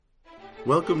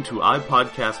Welcome to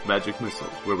iPodcast Magic Missile,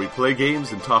 where we play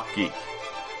games and talk geek.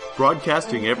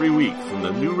 Broadcasting every week from the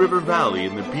New River Valley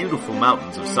in the beautiful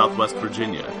mountains of Southwest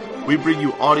Virginia, we bring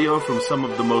you audio from some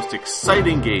of the most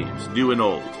exciting games, new and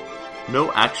old.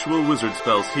 No actual wizard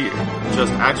spells here,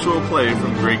 just actual play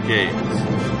from great games.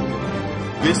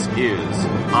 This is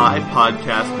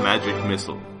iPodcast Magic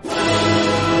Missile.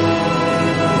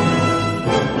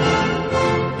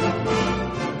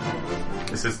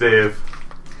 This is Dave.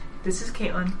 This is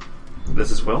Caitlin.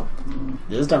 This is Will.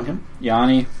 This is Duncan.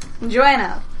 Yanni.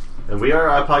 Joanna. And we are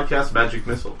iPodcast Magic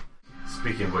Missile.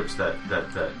 Speaking of which, that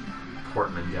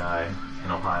Portman guy in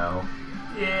Ohio.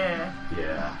 Yeah.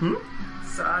 Yeah.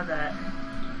 Saw that.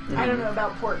 I don't know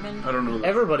about Portman. I don't know.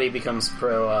 Everybody becomes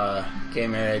pro gay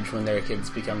marriage when their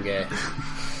kids become gay.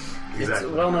 Exactly. It's a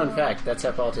well-known fact. That's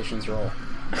how politicians roll.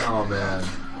 Oh, man.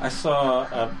 I saw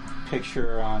a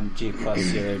picture on G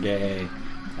Plus the other day.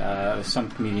 Some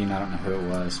comedian, I don't know who it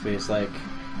was, but it's like,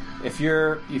 if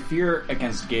you're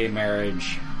against gay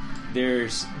marriage,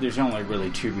 there's only really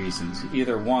two reasons.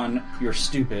 Either one, you're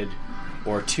stupid,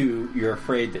 or two, you're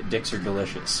afraid that dicks are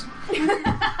delicious.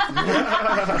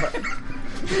 I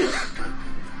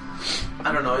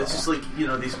don't know. It's just like, you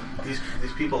know, these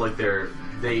people, like your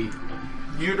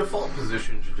default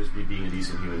position should just be being a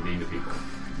decent human being to people.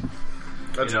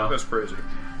 That's crazy.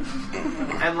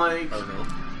 And like, I don't know.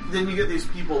 Then you get these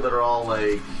people that are all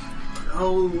like,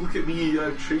 "Oh, look at me!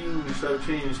 I've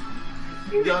changed."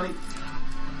 Johnny,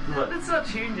 what? That's not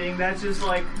changing. That's just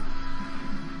like,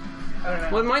 I don't know.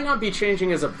 Well, it might not be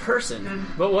changing as a person,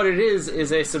 but what it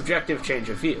is a subjective change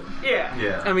of view. Yeah.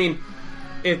 Yeah. I mean,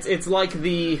 it's like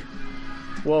I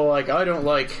don't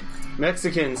like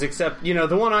Mexicans, except, you know,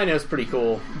 the one I know is pretty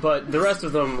cool, but the rest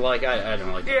of them, like, I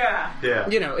don't like them. Yeah. Yeah.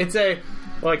 You know, it's I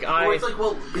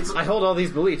hold all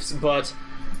these beliefs, but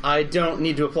I don't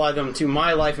need to apply them to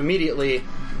my life immediately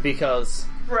because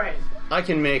Right. I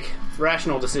can make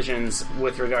rational decisions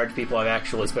with regard to people I've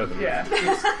actually spoken with. Yeah.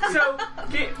 So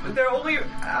they're only.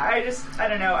 I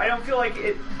don't know. I don't feel like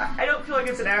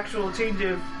it's an actual change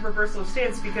of reversal of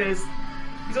stance because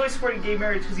he's only supporting gay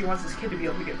marriage because he wants his kid to be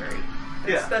able to get married.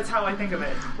 That's how I think of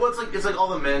it. Well, it's like all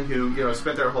the men who, you know,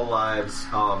 spent their whole lives,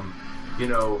 you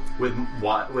know, with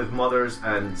mothers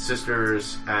and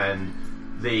sisters, and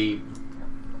they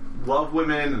love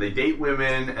women, and they date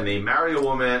women, and they marry a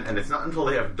woman, and it's not until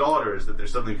they have daughters that they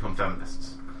suddenly become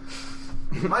feminists.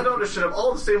 My daughters should have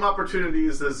all the same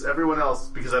opportunities as everyone else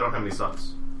because I don't have any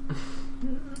sons.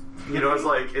 You know, it's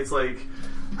like it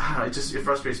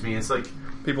frustrates me. It's like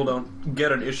People don't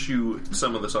get an issue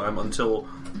some of the time until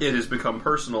it has become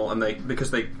personal, and because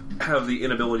they have the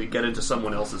inability to get into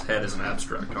someone else's head as an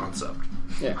abstract concept.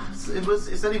 Yeah. it's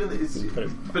not even. It's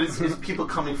people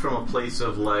coming from a place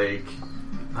of like,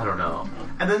 I don't know,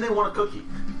 and then they want a cookie.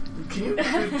 Can you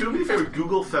do me a favor?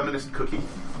 Google feminist cookie.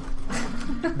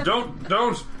 Don't.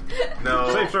 No.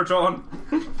 Safe search on.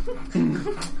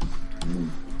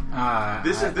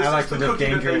 This is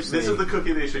the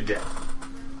cookie they should get.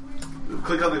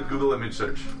 Click on the Google image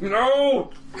search.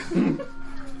 No.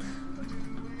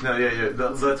 No, yeah.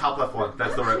 The top left one.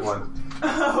 That's the right one.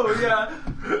 Oh yeah.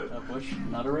 Bush,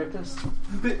 not a rapist.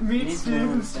 Meet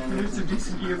Steve. Steve's a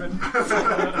decent human.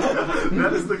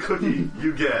 That is the cookie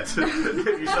you get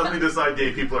if you suddenly decide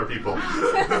gay people are people.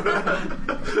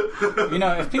 You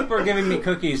know, if people are giving me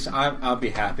cookies, I'll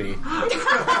be happy.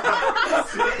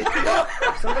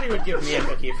 Somebody would give me a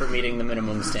cookie for meeting the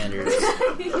minimum standards.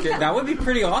 That would be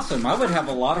pretty awesome. I would have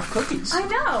a lot of cookies. I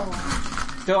know.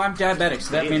 Though I'm diabetic,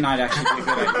 so that may not actually be a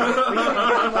good idea.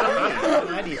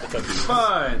 I'd eat the cookies.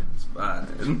 Fine. It's fine.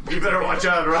 You better watch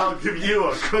out or I'll give you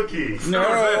a cookie.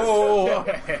 No!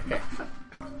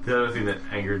 The other thing that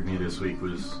angered me this week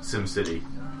was SimCity.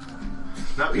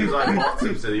 Not because I bought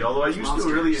SimCity, although I used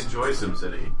to really enjoy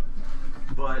SimCity.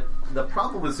 But the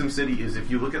problem with SimCity is if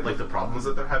you look at like the problems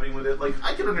that they're having with it, like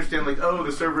I can understand like, oh,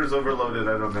 the server is overloaded,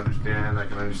 I don't understand. I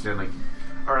can understand like,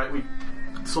 alright, we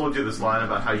sold you this line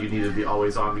about how you need to be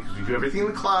always on because we do everything in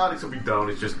the cloud, except we don't,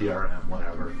 it's just DRM,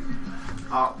 whatever.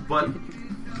 But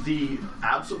the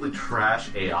absolutely trash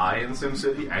AI in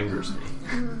SimCity angers me.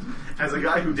 As a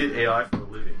guy who did AI for a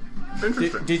living.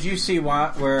 Did you see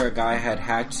where a guy had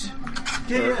hacked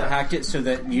hacked it so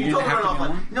that you didn't have to do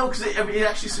one? No, because it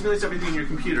actually simulates everything in your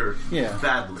computer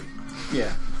badly.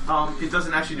 Yeah. It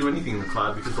doesn't actually do anything in the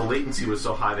cloud because the latency was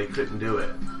so high they couldn't do it.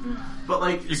 But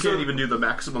like you can't even do the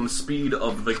maximum speed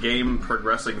of the game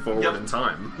progressing forward in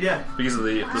time. Yeah, because of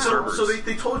the servers. So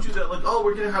they told you that like, oh,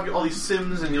 we're going to have all these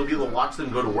Sims and you'll be able to watch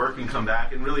them go to work and come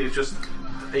back, and really it's just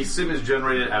a sim is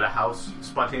generated at a house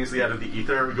spontaneously out of the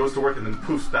ether, it goes to work and then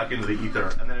poofs back into the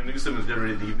ether, and then a new sim is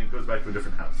generated in the evening, goes back to a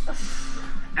different house.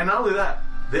 And not only that,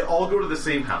 they all go to the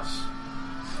same house.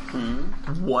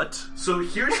 What? So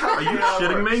here's how Are you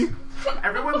shitting me?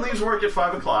 Everyone leaves work at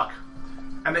 5 o'clock,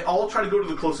 and they all try to go to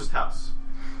the closest house.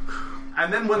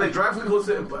 And then when they drive to the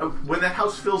closest, when that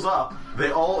house fills up,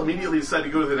 they all immediately decide to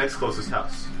go to the next closest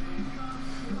house.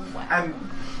 And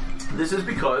this is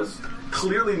because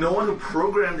clearly no one who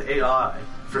programmed AI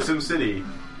for SimCity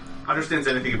understands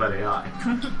anything about AI.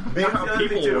 Or how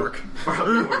people work.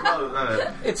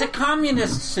 It's a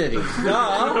communist city.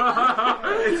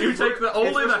 Duh. You take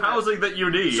only the housing that you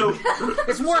need. So,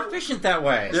 It's more efficient that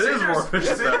way. it is more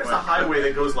efficient say that there's way. a highway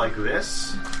that goes like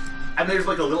this, and there's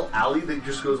like a little alley that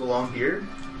just goes along here.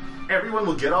 Everyone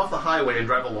will get off the highway and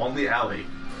drive along the alley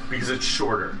because it's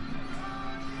shorter.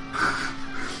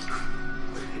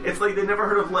 It's like they never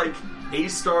heard of like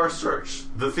A-star search,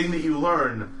 the thing that you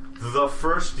learn the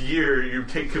first year you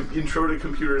take intro to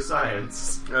computer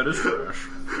science. That is trash.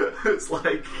 It's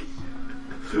like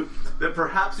that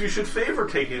perhaps you should favor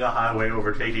taking a highway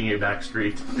over taking a back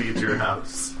street to get to your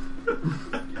house.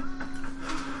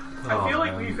 I feel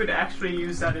like we could actually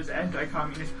use that as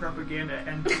anti-communist propaganda,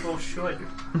 and people should.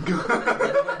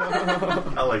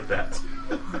 I like that.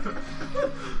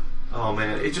 Oh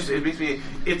man, it makes me.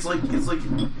 It's like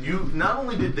you. Not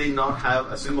only did they not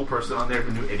have a single person on there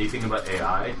who knew anything about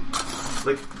AI,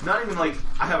 like not even like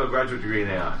I have a graduate degree in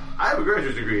AI. I have a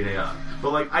graduate degree in AI,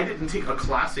 but like I didn't take a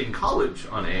class in college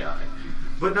on AI.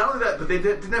 But not only that, but they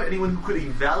didn't have anyone who could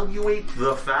evaluate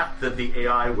the fact that the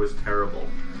AI was terrible.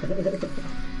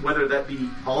 Whether that be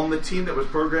on the team that was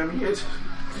programming it,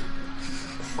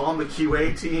 on the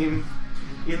QA team,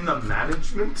 in the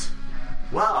management.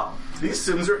 Wow, these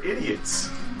Sims are idiots.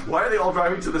 Why are they all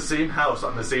driving to the same house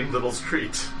on the same little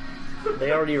street?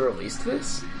 They already released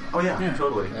this? Oh yeah.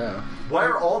 Totally. Yeah. Why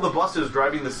are all the buses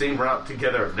driving the same route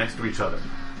together next to each other?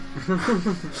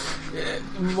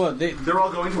 Well, They're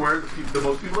all going to where the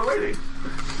most people are waiting.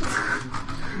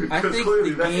 I think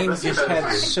Clearly, the game that's just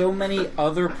had so many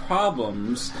other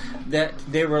problems that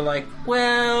they were like,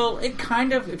 well, it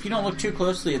kind of, if you don't look too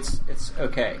closely, it's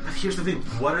okay. But here's the thing.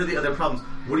 What are the other problems?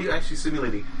 What are you actually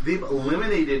simulating? They've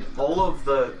eliminated all of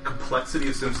the complexity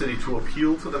of SimCity to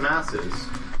appeal to the masses,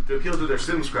 to appeal to their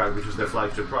SimScribe, which is their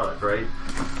flagship product, right?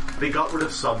 They got rid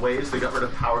of subways, they got rid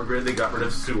of power grid, they got rid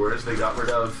of sewers, they got rid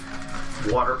of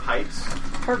water pipes.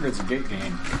 Power Grid's a great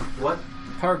game. What?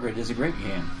 Power Grid is a great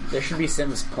game. There should be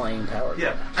Sims playing Power.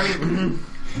 Yeah, I mean,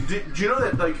 do you know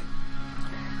that, like,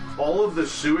 all of the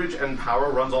sewage and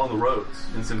power runs along the roads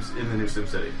in the new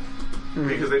SimCity?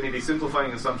 Because they made a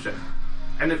simplifying assumption.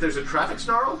 And if there's a traffic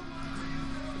snarl,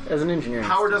 As an engineer,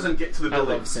 power doesn't get to the I love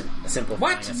buildings.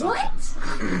 simplifying assumptions.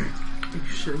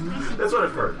 That's what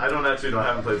I've heard. I don't actually know. I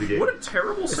haven't played the game. What a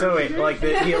terrible So wait, like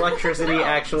the electricity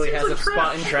actually has a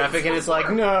spot in traffic, and it's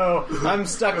like, no, I'm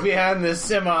stuck behind this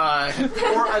semi. Or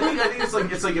I think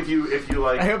it's like if you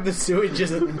like. I hope the sewage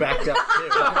isn't backed up too.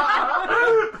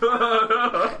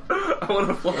 I want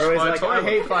to flush Or he's my like, toilet. I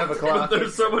hate 5 o'clock.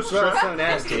 There's so much Well, it's traffic. so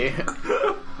nasty.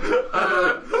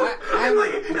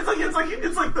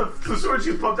 It's like the sewage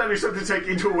you pumped out of your septic tank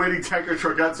into a waiting tanker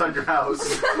truck outside your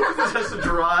house. It has to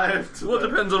drive. Well, it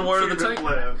depends on where the tank.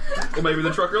 live. Well, maybe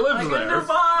the trucker lives there.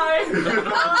 Goodbye!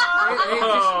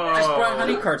 Just brought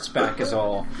honey carts back is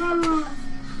all.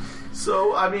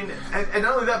 So I mean, and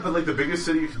not only that, but like the biggest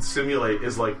city you can simulate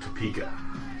is like Topeka.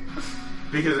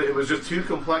 Because it was just too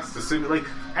complex to simulate.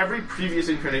 Like, every previous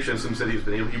incarnation of SimCity has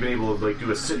been able, you've been able to like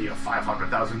do a city of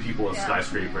 500,000 people and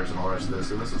skyscrapers and all the rest of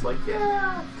this. And this is like,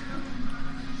 yeah,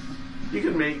 you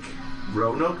can make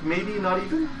Roanoke, maybe not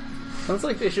even. Sounds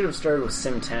like they should have started with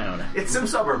Sim Town. It's Sim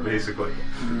Suburb, basically.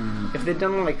 If they'd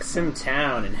done like Sim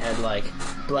Town and had like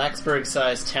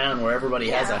Blacksburg-sized town where everybody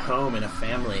has a home and a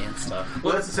family and stuff.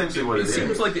 Well, that's essentially what it It is.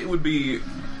 seems like it would be.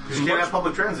 Because you can't have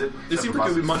public transit. It seems like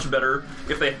it would be much better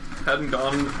if they hadn't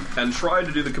gone and tried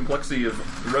to do the complexity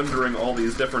of rendering all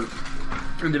these different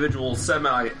individual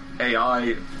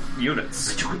semi-AI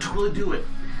units. But you could totally do it.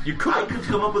 You could. I could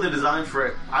come up with a design for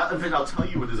it. In fact, I'll tell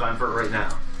you a design for it right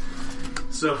now.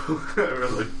 So,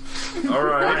 really. All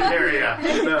right. There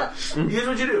you go. Here's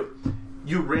what you do.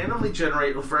 You randomly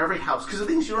generate for every house, because the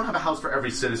thing is, you don't have a house for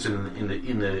every citizen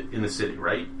in the city,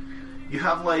 right? You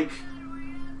have like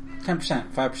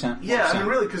 10%, 5%. yeah, 4%. I mean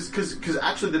really, because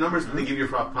actually the numbers that they give you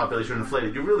for population are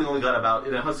inflated. You really only got about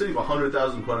in a city of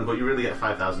 100,000 quote unquote. You really get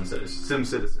 5,000 Sim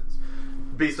citizens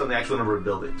based on the actual number of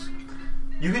buildings.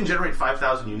 You can generate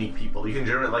 5,000 unique people. You can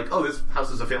generate like, oh, this house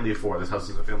is a family of 4. This house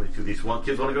is a family of 2. These kids want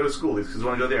to go to school. These kids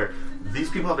want to go there. These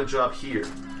people have a job here.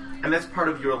 And that's part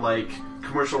of your, like,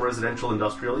 commercial, residential,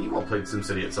 industrial. You all played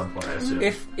SimCity at some point, I assume.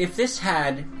 If this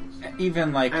had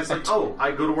even like... And it's like, oh,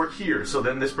 I go to work here, so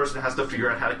then this person has to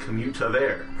figure out how to commute to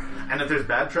there. And if there's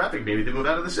bad traffic, maybe they move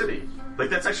out of the city. Like,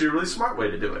 that's actually a really smart way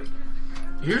to do it.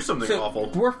 Here's something awful.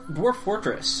 Dwarf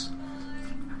Fortress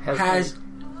has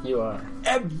UI.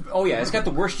 Oh yeah, it's got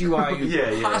the worst UI you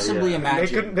could possibly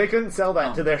imagine. They couldn't sell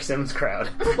that to their Sims crowd.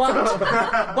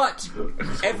 But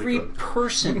every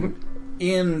person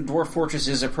in Dwarf Fortress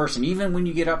is a person. Even when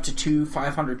you get up to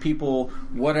 500 people,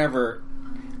 whatever,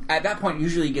 at that point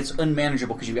usually it gets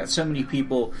unmanageable because you've got so many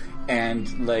people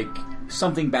and like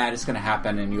something bad is going to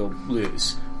happen and you'll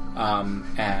lose.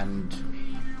 And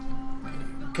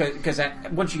because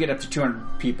once you get up to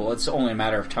 200 people, it's only a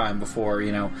matter of time before,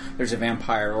 you know, there's a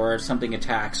vampire or something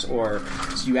attacks or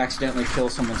you accidentally kill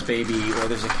someone's baby or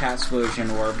there's a cat explosion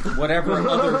or whatever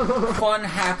other fun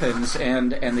happens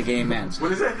and the game ends.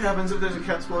 What exactly happens if there's a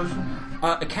cat explosion?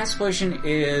 A cat explosion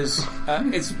is...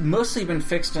 it's mostly been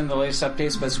fixed in the latest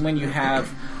updates, but it's when you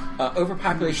have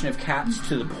overpopulation of cats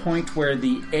to the point where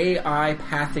the AI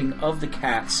pathing of the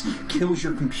cats kills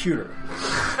your computer.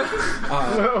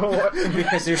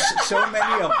 Because there's so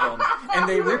many of them, and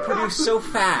they reproduce so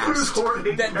fast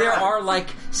that there are like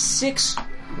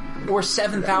 6,000 or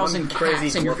 7,000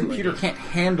 cats, and your computer can't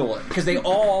handle it because they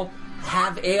all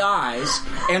have AIs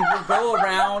and will go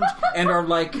around and are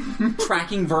like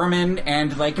tracking vermin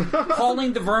and like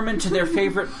calling the vermin to their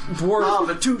favorite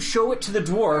dwarf to show it to the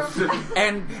dwarf,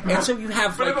 and so you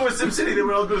have. But like, if it was SimCity, they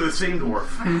would all go to the same dwarf.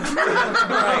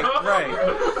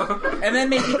 right. And then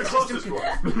maybe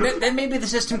the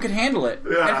system could handle it.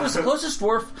 Yeah. And if it was the closest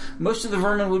dwarf, most of the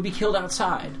vermin would be killed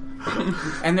outside,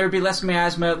 and there'd be less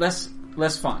miasma, less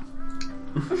fun.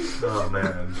 Oh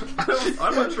man,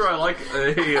 I'm not sure I like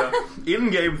a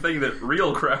in-game thing that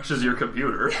real crashes your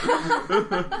computer.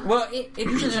 Well, it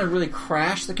usually doesn't really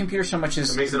crash the computer so much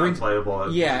as it makes it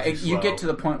unplayable. Yeah, you get to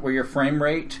the point where your frame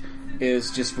rate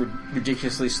is just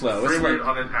ridiculously slow. Frame rate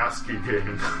on an ASCII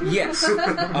game. Yes.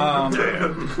 Damn.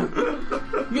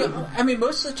 Yeah, I mean,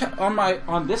 most of the time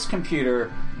on this computer,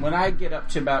 when I get up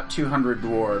to about 200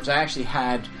 dwarves, I actually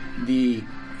had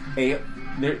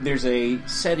there's a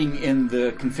setting in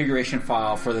the configuration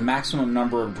file for the maximum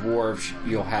number of dwarves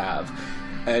you'll have.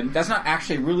 And that's not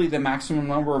actually really the maximum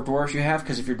number of dwarves you have,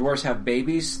 because if your dwarves have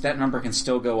babies, that number can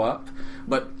still go up.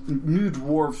 But new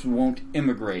dwarves won't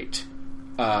immigrate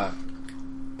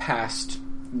past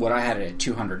what I had it at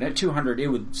 200. At 200, it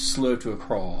would slow to a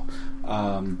crawl.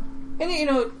 And, you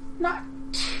know, not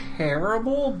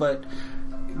terrible, but,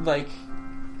 like...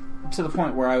 to the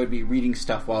point where I would be reading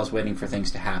stuff while I was waiting for things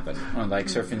to happen, or like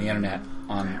surfing the internet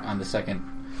on the second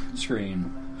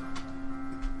screen.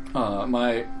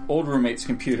 My old roommate's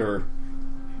computer,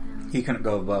 he couldn't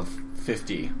go above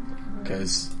 50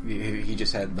 because he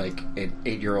just had like an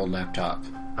 8-year-old laptop.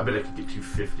 I bet I could get you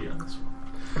 50 on this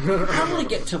one. Probably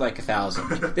get to like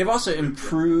 1,000. They've also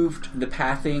improved the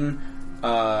pathing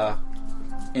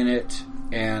in it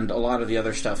and a lot of the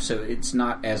other stuff, so it's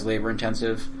not as labor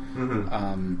intensive.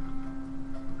 Mm-hmm.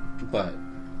 But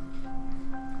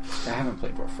I haven't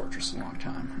played Dwarf Fortress in a long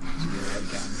time.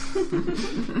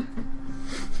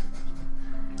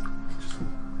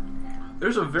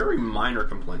 There's a very minor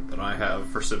complaint that I have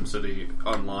for SimCity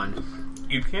Online.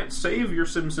 You can't save your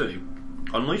SimCity,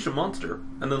 unleash a monster,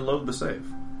 and then load the save.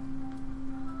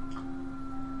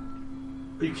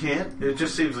 You can't? It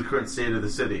just saves the current state of the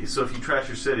city. So if you trash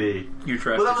your city... You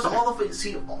trash Well, that your was city. all of it.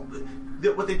 See,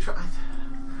 what they tried...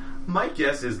 My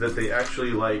guess is that they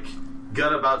actually, like,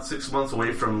 got about 6 months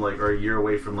away from, like, or a year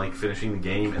away from, like, finishing the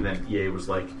game, and then EA was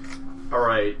like,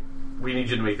 alright, we need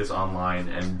you to make this online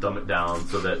and dumb it down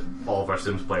so that all of our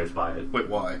Sims players buy it. Wait,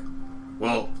 why?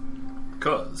 Well,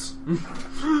 cause.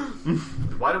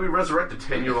 Why do we resurrect a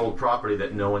 10-year-old property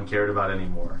that no one cared about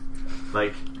anymore?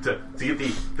 Like, to get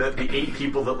the 8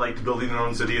 people that liked building their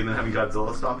own city and then having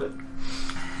Godzilla stop it?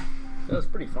 That was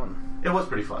pretty fun. It was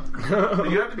pretty fun. But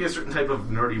you have to be a certain type of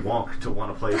nerdy wonk to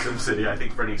want to play SimCity, I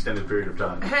think, for an extended period of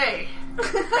time. Hey,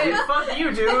 fuck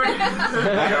you, dude.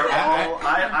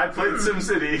 I played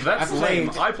SimCity. That's lame.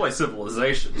 I play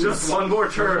Civilization. Just one more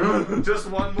term. Just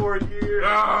one more year.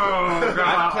 Oh,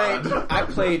 God. I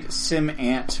played Sim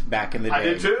Ant back in the day. I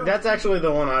did too. That's actually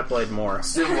the one I played more.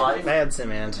 Sim Life. I had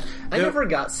Sim Ant. I never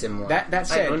got Sim Life. That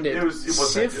said, I owned it. It wasn't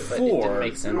Civ that good. But it didn't 4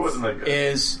 make sense. It wasn't that good.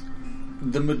 is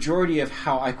the majority of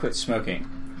how I quit smoking.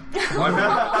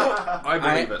 I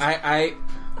believe it. I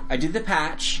did the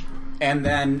patch, and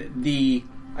then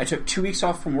I took 2 weeks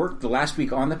off from work, the last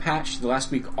week on the patch, the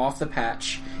last week off the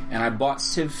patch, and I bought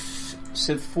Civ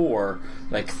 4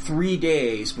 like 3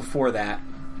 days before that,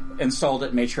 installed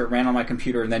it, made sure it ran on my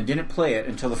computer, and then didn't play it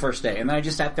until the first day. And then I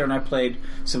just sat there and I played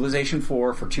Civilization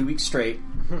 4 for 2 weeks straight.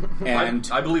 And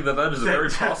I believe that is a very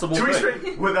possible 2 weeks thing.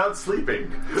 straight without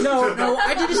sleeping. No,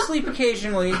 I did sleep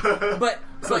occasionally, but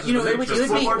you know, it would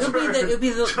be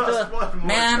the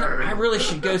man. I really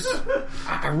should go.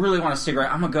 I really want a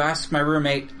cigarette. I'm gonna go ask my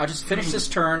roommate. I'll just finish this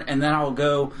turn, and then I'll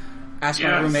go ask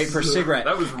my roommate for a cigarette.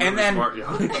 That was really smart,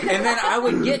 yeah. And then I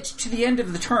would get to the end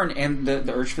of the turn, and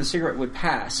the urge for the cigarette would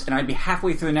pass, and I'd be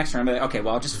halfway through the next turn. I'd be like, okay,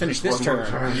 well, I'll just finish this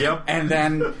turn. Yep. And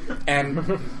then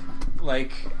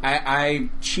like I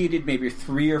cheated maybe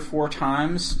 3 or 4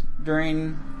 times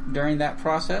during that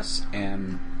process,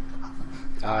 and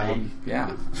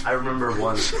yeah. I remember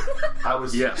once I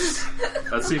was Yes.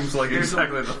 That seems like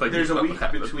exactly the thing. There's you a thought week would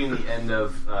happen. between the end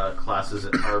of classes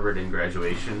at Harvard and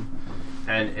graduation,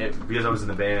 and because I was in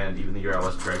the band, even the year I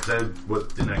wasn't graduating, because I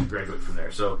didn't actually graduate from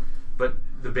there. So, but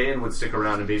the band would stick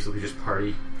around and basically just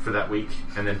party for that week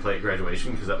and then play at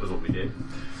graduation because that was what we did.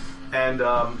 And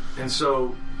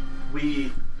so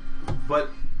we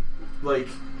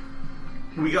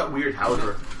got weird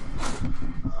however.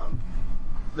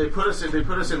 They put us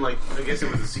in like, I guess it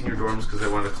was the senior dorms because they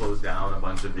wanted to close down a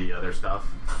bunch of the other stuff.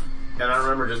 And I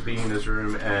remember just being in this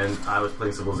room and I was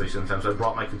playing Civilization time, so I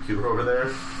brought my computer over there,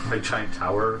 my giant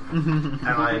tower, and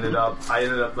I ended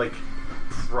up like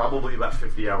probably about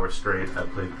 50 hours straight. I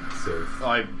played Civ.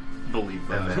 I believe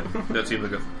that. And That seems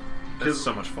like it's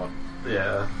so much fun.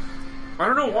 Yeah. I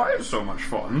don't know why it's so much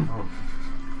fun.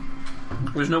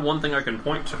 There's no one thing I can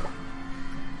point to.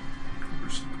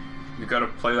 You gotta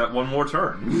play that one more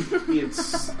turn.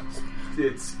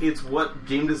 It's what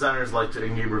game designers like to,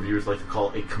 and game reviewers like to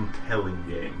call a compelling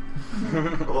game.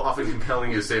 Well, often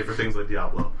compelling is safe for things like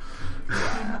Diablo.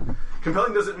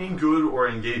 Compelling doesn't mean good or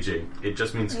engaging. It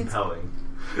just means compelling.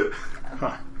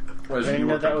 Huh. Whereas I didn't you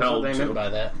know were that was what compelled they to. meant by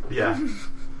that. Yeah.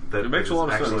 That It makes a lot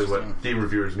of actually sense. what game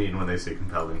reviewers mean when they say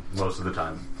compelling, most of the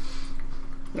time.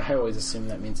 I always assume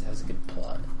that means it has a good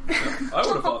plot. I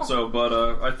would have thought so, but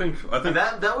I think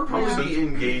That would probably be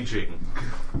engaging.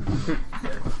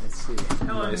 Let's see.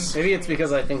 Nice. Maybe it's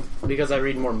because I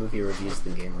read more movie reviews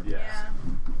than game reviews. Yeah.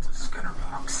 Skinner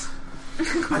box.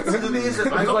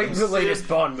 I like the latest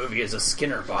Bond movie is a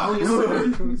Skinner box.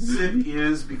 Civ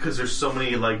is because there's so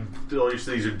many, like, all your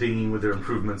cities are dinging with their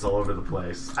improvements all over the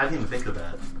place. I didn't even think of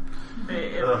that.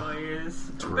 It really is.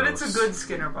 But it's a good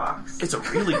Skinner box. it's a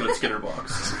really good Skinner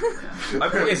box.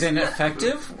 Is it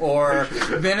effective or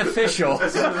beneficial?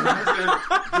 Give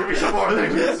me some more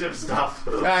Civ stuff.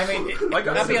 I mean, Like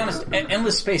I I'll be said- honest.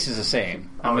 Endless Space is the same.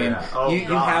 I Oh, mean, yeah. Oh, you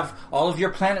God. have all of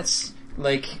your planets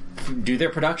like do their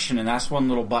production, and that's one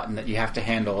little button that you have to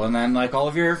handle. And then like all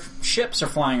of your ships are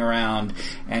flying around,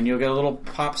 and you'll get a little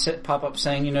pop up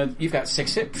saying, you know, you've got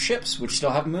 6 ships which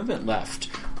still have movement left,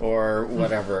 or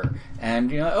whatever.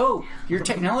 And you know, oh, your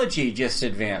technology just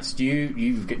advanced. You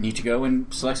need to go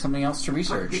and select something else to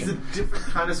research. It's a different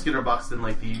kind of Skinner box than,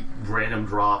 like, the random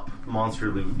drop monster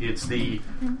loot. It's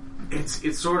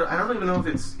sort of, I don't even know if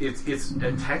it's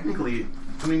technically,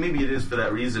 I mean, maybe it is for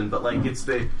that reason, but, like,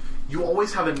 you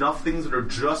always have enough things that are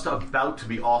just about to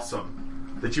be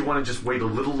awesome that you want to just wait a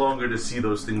little longer to see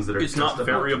those things that are It's just not about to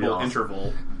be variable awesome.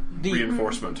 interval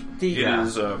reinforcement. It Yeah.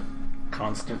 is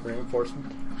Constant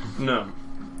reinforcement. no.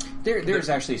 There's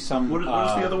actually some What is the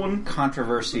other one?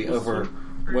 controversy over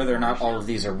whether or not all of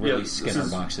these are really this Skinner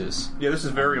is- boxes. Yeah, this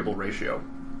is variable ratio.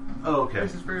 Oh, okay.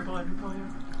 This is variable interval,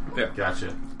 yeah. Yeah,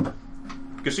 Gotcha.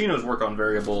 casinos work on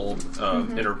variable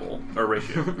interval or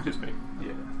ratio. Excuse me.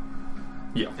 Yeah.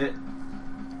 Yeah.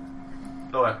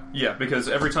 Okay. Yeah, because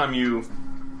every time you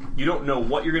don't know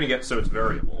what you're going to get, so it's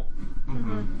variable,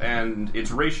 and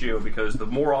it's ratio because the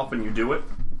more often you do it,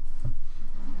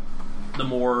 the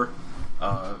more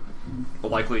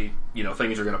likely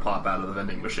things are going to pop out of the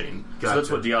vending machine. So that's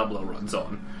Gotcha. what Diablo runs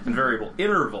on. And variable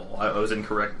interval, I was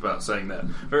incorrect about saying that.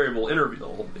 Variable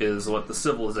interval is what the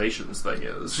Civilizations thing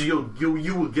is. So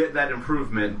you will get that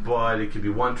improvement, but it could be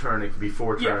 1 turn, it could be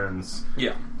 4 Yeah. turns,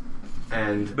 Yeah,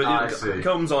 and but I it see.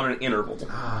 comes on an interval.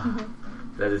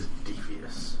 That is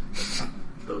devious.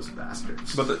 Those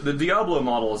bastards. But the Diablo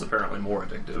model is apparently more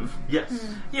addictive. Yes.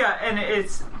 Yeah, and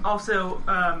it's also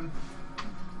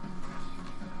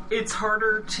it's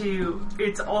harder to.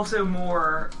 It's also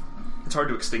more. It's hard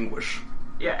to extinguish.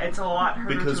 Yeah, it's a lot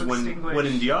harder Because to extinguish. when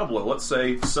in Diablo, let's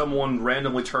say someone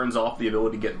randomly turns off the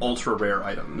ability to get ultra rare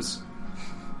items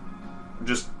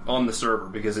just on the server,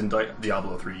 because in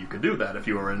Diablo 3 you could do that if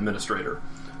you were an administrator.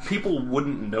 People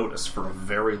wouldn't notice for a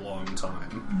very long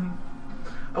time.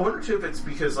 I wonder too if it's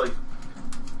because, like,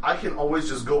 I can always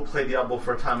just go play Diablo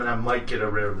for a time and I might get a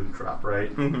rare loot drop, right?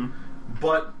 Mm-hmm.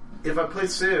 But if I play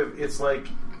Civ, it's like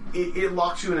it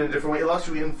locks you in a different way. It locks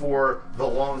you in for the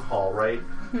long haul, right?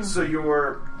 So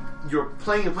you're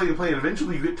playing and playing and playing, and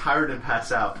eventually you get tired and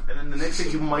pass out, and then the next day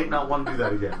you might not want to do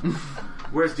that again.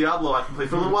 Whereas Diablo, I can play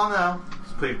for a little while now,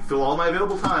 fill all my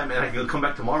available time, and I can come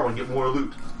back tomorrow and get more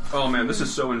loot. Oh man, this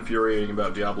is so infuriating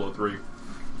about Diablo 3.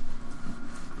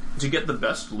 To get the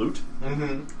best loot,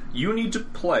 you need to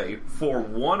play for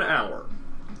 1 hour.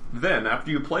 Then,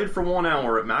 after you played for 1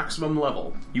 hour at maximum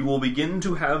level, you will begin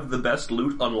to have the best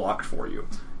loot unlocked for you.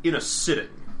 In a sitting.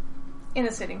 In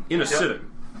a sitting.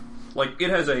 Like, it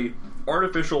has a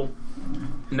artificial...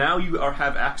 Now you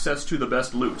have access to the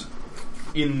best loot.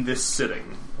 In this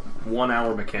sitting. 1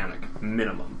 hour mechanic.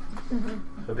 Minimum.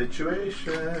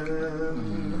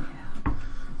 Habituation.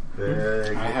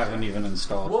 I haven't even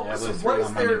installed Diablo 3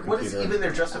 on my new computer. What is even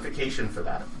their justification for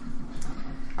that?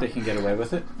 They can get away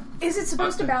with it? Is it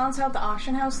supposed to balance out the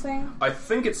auction house thing? I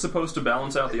think it's supposed to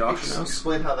balance out the auction house.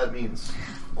 Explain how that means.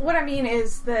 What I mean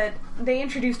is that they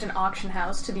introduced an auction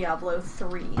house to Diablo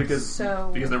 3. Because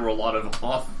there were a lot of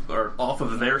off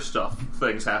of their stuff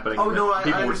things happening. Oh no, I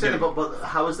understand it, but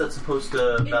how is that supposed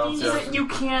to balance It means out? that you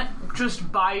can't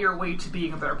just buy your way to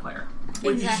being a better player,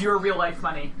 which is your real life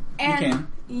money. And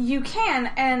you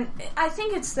can, and I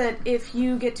think it's that if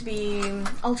you get to be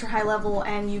ultra high level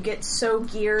and you get so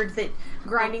geared that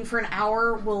grinding for an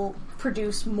hour will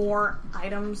produce more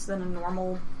items than a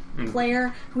normal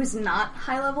player who is not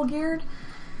high level geared,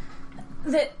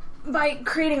 that by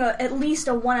creating at least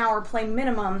a 1 hour play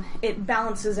minimum, it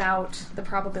balances out the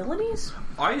probabilities.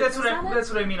 That's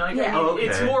what I mean. Like, Yeah. I mean,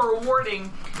 it's more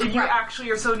rewarding if you Right.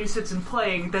 actually are someone who sits and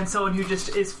playing than someone who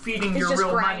just is feeding It's your just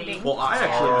real grinding. money. Well, I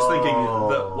actually was thinking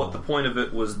that what the point of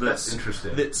it was this. That's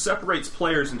interesting. That separates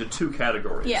players into two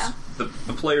categories. Yeah.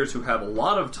 The players who have a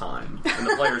lot of time and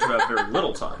the players who have very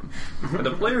little time. And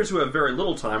the players who have very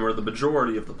little time are the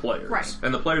majority of the players. Right.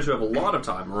 And the players who have a lot of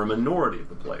time are a minority of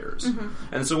the players.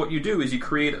 And so what you do is you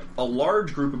create a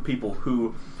large group of people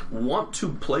who want to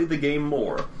play the game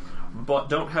more, but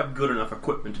don't have good enough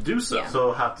equipment to do so. Yeah.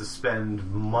 So have to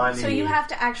spend money. So you have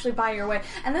to actually buy your way.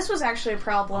 And this was actually a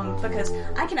problem because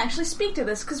I can actually speak to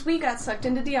this because we got sucked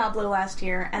into Diablo last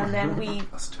year and then we...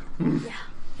 Yeah.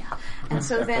 And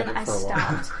so then I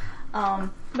stopped.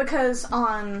 Because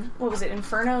on, what was it,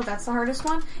 Inferno? That's the hardest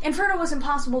one. Inferno was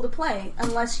impossible to play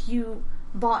unless you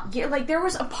bought gear. Like, there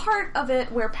was a part of it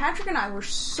where Patrick and I were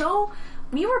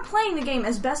we were playing the game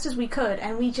as best as we could,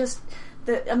 and we just...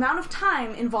 The amount of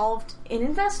time involved in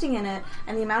investing in it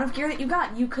and the amount of gear that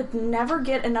you could never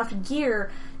get enough gear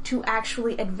to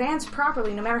actually advance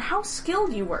properly. No matter how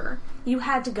skilled you were, you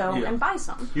had to go and buy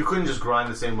some. You couldn't just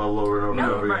grind the same level over and over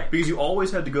and over again. right. Because you always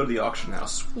had to go to the auction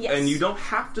house. Yes. And you don't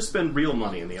have to spend real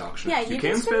money in the auction Yeah, house. you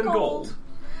can can spend gold.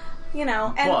 You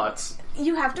know, and But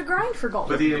you have to grind for gold.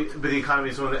 But the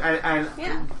economy is one. And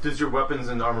Yeah. does your weapons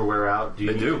and armor wear out? they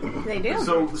do. They do.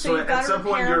 So you've at gotta some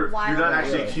point repair you're while not you're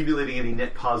actually doing it. accumulating any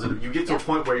net positive. You get to a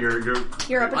point where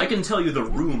You're up. I can tell you the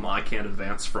room I can't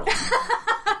advance from.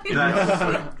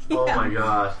 Oh my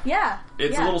god! Yeah.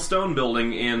 It's a little stone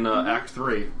building in Act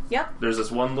 3. Yep. There's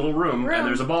this one little room, and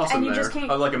there's a boss and in you there, just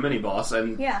can't- like a mini boss,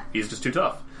 and he's just too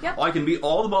tough. Yep. I can beat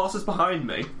all the bosses behind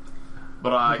me,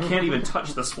 but I can't even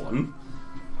touch this one.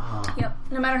 Yep.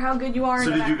 No matter how good you are. So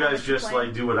no did matter you how guys much you just play.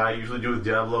 like do what I usually do with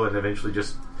Diablo and eventually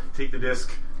just take the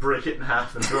disc, break it in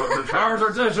half, and throw it in the trash? Ours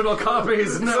are digital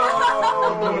copies. No.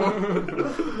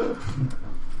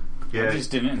 I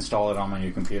just didn't install it on my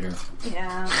new computer.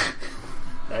 Yeah.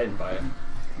 I didn't buy it.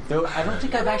 Though I don't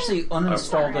think I've actually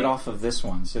uninstalled it off of this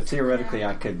one, so theoretically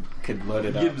I could load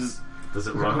it up. Does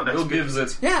it run on Bill XP? gives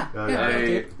it Yeah,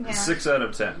 a Yeah. 6 out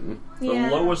of 10. The Yeah.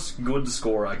 lowest good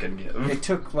score I can give. It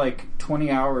took like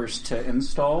 20 hours to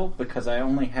install because I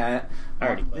only had... I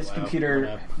already played this WoW.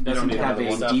 computer You doesn't don't need have a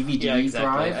another one. DVD Yeah,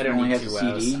 exactly. drive. I don't it only need has a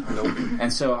 2 CD. Nope.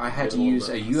 And so I had to Get a use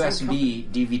a little USB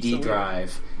DVD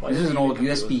drive. Why This is did an they old make them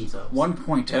do it USB themselves?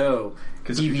 1.0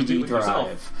 'Cause if you can do DVD it yourself,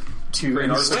 drive to create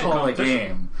an install a competition.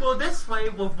 game. Well, this way,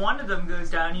 if one of them goes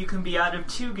down, you can be out of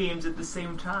 2 games at the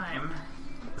same time.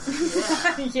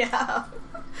 Yeah.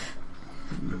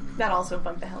 That also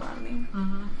bugged the hell out of me.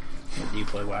 Do you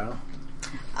play WoW?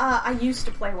 I used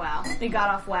to play WoW. We got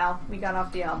off WoW. We got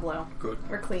off Diablo. Good.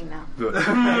 We're clean now. Good. I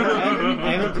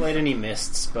haven't played any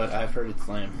Mists, but I've heard it's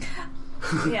lame.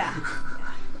 Yeah.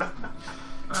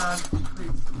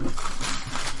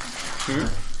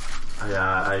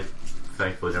 I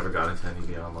thankfully never got into any of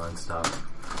the online stuff.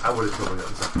 I would have totally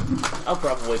gotten something. I'll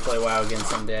probably play WoW again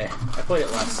someday. I played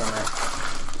it last summer.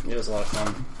 It was a lot of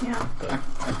fun. Yeah.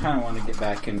 I kind of want to get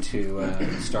back into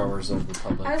Star Wars Old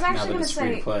Republic I was now actually that going to it's free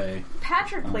to say, play.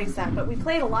 Patrick plays that, but we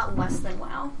played a lot less than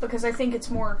WoW because I think it's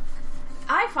more.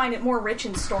 I find it more rich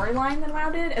in storyline than WoW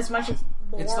did, as much as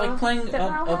lore It's like playing that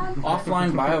an WoW had.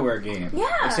 offline BioWare game. Yeah.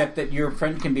 Except that your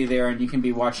friend can be there and you can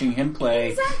be watching him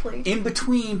play. Exactly. In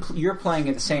between, you're playing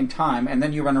at the same time, and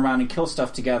then you run around and kill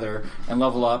stuff together and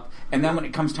level up. And then when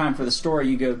it comes time for the story,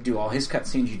 you go do all his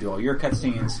cutscenes, you do all your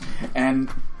cutscenes, and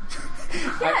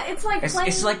Yeah, it's like playing...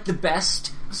 It's like the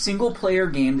best single-player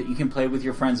game that you can play with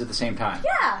your friends at the same time.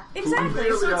 Yeah, exactly.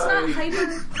 So it's not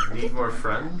hyper... Need more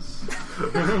friends?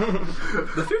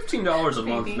 The $15 a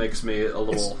month Maybe. makes me a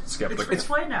little skeptical. It's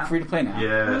play now. Free to play now.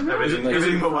 Yeah, everything, Is it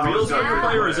everything but real free to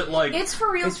play, or is it like It's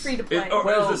for real free to play.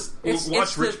 or is this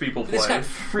watch rich people play? It's got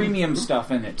freemium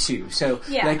stuff in it too. So,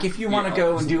 Yeah. like, if you want to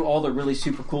go and do all the really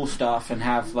super cool stuff and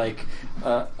have like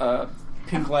a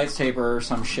pink lightsaber or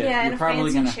some shit, Yeah, and you're a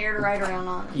probably fancy gonna. chair to ride around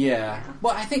on. Yeah.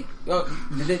 Well, I think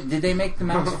did they make the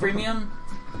mouse freemium?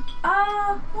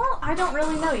 Well, I don't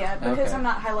really know yet, because Okay. I'm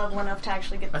not high level enough to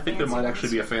actually get the I think there fancy might ones.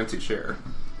 actually be a fancy chair.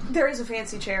 There is a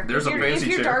fancy chair. There's a fancy If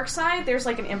you're chair. dark side, there's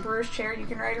like an emperor's chair you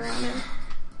can ride around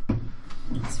in.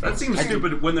 That seems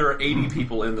stupid when there are 80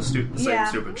 people in the same Yeah.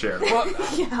 stupid chair. Well,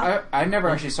 Yeah. I never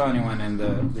actually saw anyone in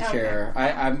the Okay. chair.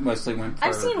 I mostly went for...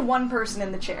 I've seen one person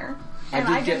in the chair, and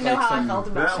did I get, didn't know like, how I some- felt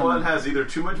about That it. one has either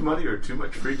too much money or too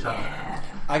much free time.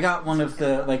 I got one of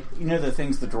the, like, you know the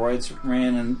things the droids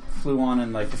ran and flew on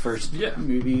in, like, the first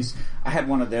movies? I had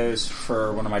one of those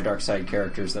for one of my dark side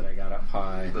characters that I got up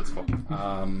high. That's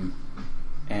fun.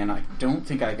 And I don't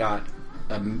think I got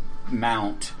a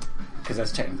mount, because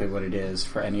that's technically what it is,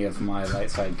 for any of my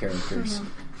light side characters.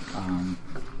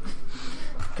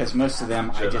 Because most of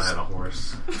them, I Jedi just... had a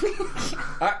horse.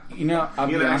 I'll You be can honest...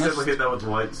 accidentally hit that with the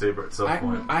lightsaber at some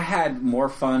point. I had more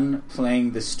fun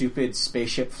playing the stupid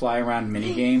spaceship fly around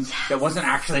minigame that wasn't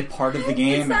actually part of the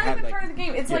game. It's not It had, even like, part of the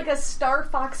game. It's like a Star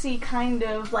Foxy kind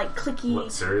of like clicky.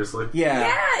 What, seriously? yeah,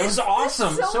 Yeah, it was it's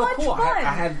awesome, so much cool. fun.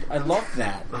 I loved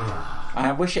that.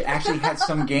 I wish it actually had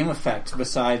some game effect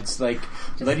besides like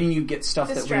letting you get stuff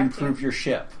that would distract improve you. your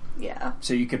ship, Yeah,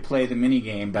 so you could play the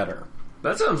minigame better.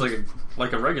 That sounds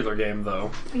like a regular game, though.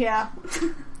 yeah.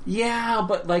 Yeah,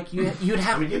 but like you'd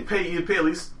have. I mean, you'd pay at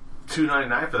least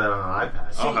 $2.99 for that on an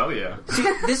iPad. Oh, hell yeah. See,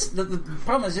 the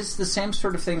problem is it's the same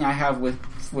sort of thing I have with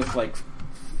like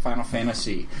Final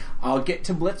Fantasy. I'll get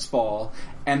to Blitzball,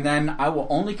 and then I will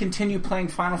only continue playing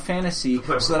Final Fantasy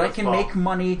so that I can Blitzball. make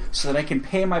money, so that I can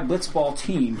pay my Blitzball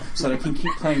team, so that I can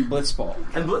keep playing Blitzball.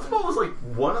 And Blitzball was like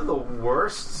one of the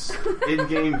worst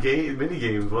in-game mini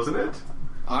games, wasn't it?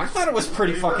 I thought it was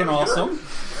pretty fucking That was good. awesome.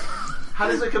 How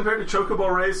does it compare to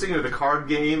Chocobo Racing or the card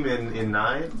game in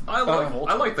 9? I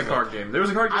like the card game. There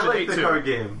was a card game I in like 8 the too. card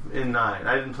game in 9.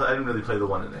 I didn't really play the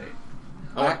one in 8.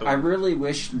 I like the I one. really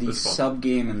wish the This one.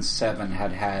 sub-game in 7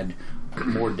 had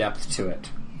more depth to it.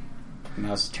 And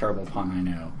that's a terrible pun, I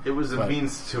know. It was a But-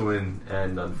 means to an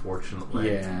end,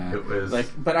 unfortunately. Yeah, It was like,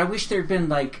 but I wish there'd been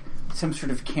like some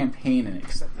sort of campaign in it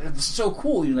because it was so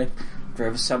cool. You like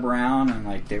drove a sub around and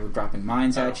like they were dropping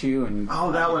mines at you and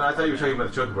Oh, that one. I thought you were talking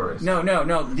about the Chocobo Racing.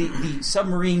 no, the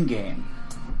submarine game.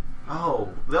 Oh,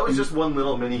 that was just one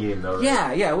little mini game, though.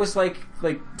 Right? Yeah, it was like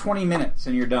 20 minutes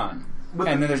and you're done, But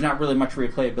and then there's not really much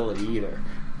replayability either,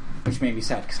 which made me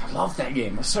sad because I loved that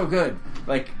game. It was so good.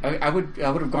 Like I would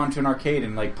have gone to an arcade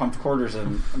and like pumped quarters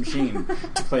in a machine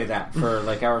to play that for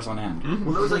like hours on end.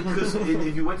 Well, that was like because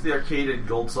if you went to the arcade at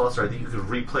Gold Saucer, I think you could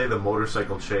replay the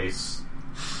motorcycle chase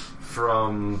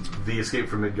from the Escape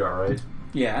from Midgar, right?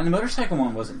 Yeah, and the motorcycle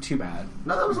one wasn't too bad.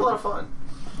 No, that was a lot of fun.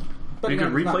 But You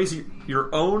could no, it's not- replace your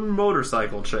own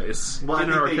motorcycle chase Well, in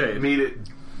I an think they arcade. made it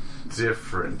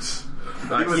different.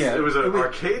 Nice. It was an it was-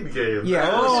 arcade game. Yeah,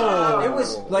 Oh. it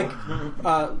was like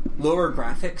lower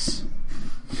graphics.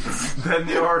 Then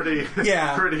the already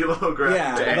Yeah. pretty low graphics.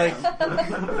 Yeah,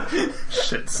 like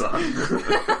Shit, son.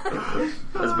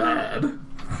 That's bad.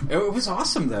 it was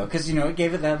awesome though because it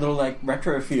gave it that little like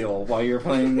retro feel while you were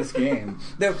playing this game.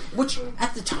 Though, which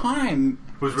at the time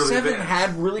Was really 7 advanced.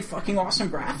 had really fucking awesome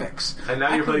graphics. And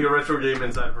now you're playing a retro game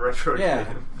inside a retro Yeah.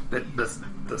 game.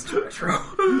 That's too retro.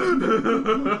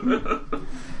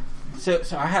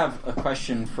 So I have a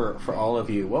question for all of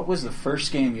you. What was the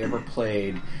first game you ever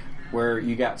played where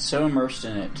you got so immersed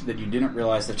in it that you didn't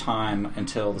realize the time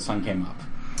until the sun came up?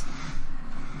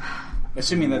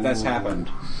 Assuming that's happened.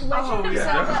 Legend of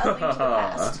Zelda: A Link to the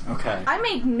Past. Okay. I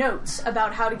made notes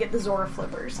about how to get the Zora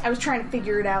flippers. I was trying to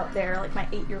figure it out there, like my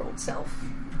 8-year-old self.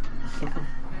 Yeah.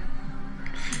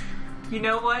 You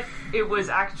know what? It was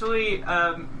actually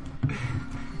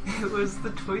it was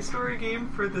the Toy Story game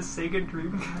for the Sega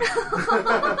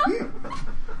Dreamcast.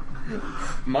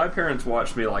 My parents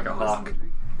watched me like a hawk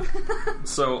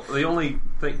So the only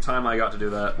time I got to do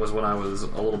that was when I was a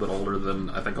little bit older than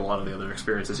I think a lot of the other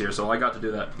experiences here. So I got to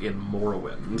do that in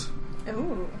Morrowind.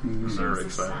 Ooh. Very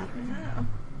exciting.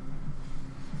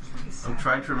 I'm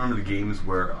trying to remember the games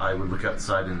where I would look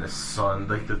outside in the sun,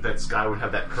 like that sky would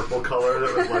have that purple color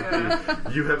that was like,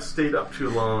 you have stayed up too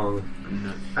long.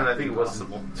 And I think it wasn't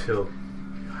till...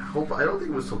 I don't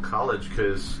think it was till college,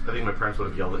 because I think my parents would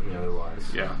have yelled at me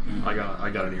otherwise. Yeah, I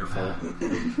got an earful.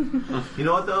 You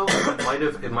know what though?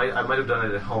 I might have done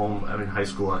it at home. I mean, high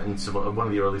school in one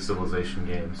of the early Civilization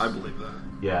games. I believe that.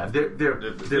 Yeah,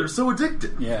 they're so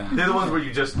addictive. Yeah, they're the ones where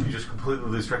you just completely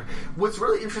lose track. What's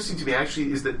really interesting to me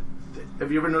actually is that,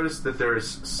 have you ever noticed that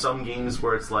there's some games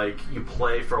where it's like you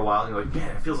play for a while and you're like,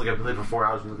 man, it feels like I've played for 4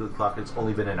 hours, and you look at the clock and it's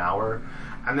only been an hour.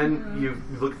 And then you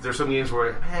look, there's some games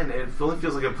where, man, it only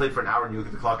feels like I've played for an hour, and you look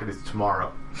at the clock and it's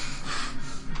tomorrow.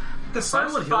 The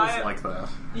Silent Hill is like that.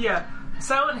 Yeah.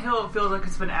 Silent Hill, it feels like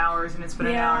it's been hours and it's been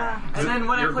an hour. And then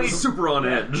when You're I played... super on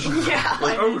edge. Yeah.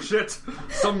 Like, oh shit,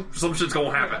 some shit's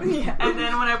gonna happen. Yeah. And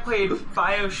then when I played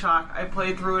BioShock, I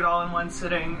played through it all in one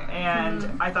sitting, and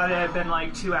I thought it had been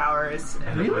like 2 hours.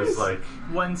 And It was like...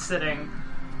 one sitting.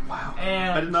 Wow.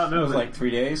 And I did not it know was that. like 3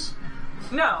 days.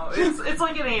 No, it's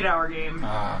like an 8-hour game.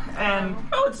 And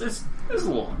Oh, it's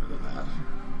longer than that.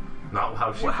 Not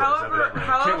how she plays, however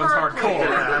evidently. Caitlin's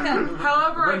hardcore.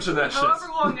 however Wrenching that shit. however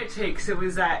long it takes, it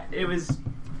was that.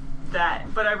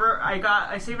 But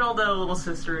I saved all the little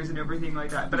sisters and everything like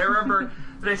that. But I remember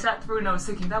that I sat through and I was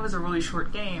thinking that was a really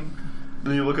short game.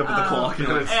 Then you look up at the clock and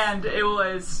you're like, And it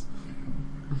was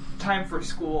time for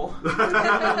school.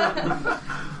 I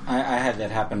had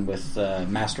that happen with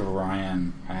Master of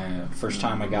Orion. First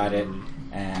time I got it,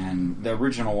 and the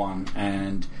original one,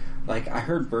 and like I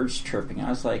heard birds chirping. I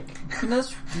was like,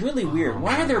 that's really weird.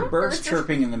 Why are there birds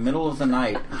chirping in the middle of the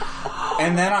night?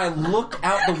 And then I looked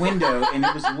out the window and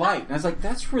it was light. And I was like,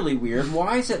 that's really weird.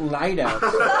 Why is it light out?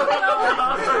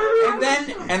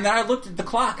 and then I looked at the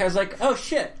clock. I was like, oh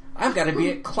shit, I've got to be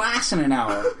at class in an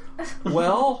hour.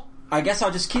 Well, I guess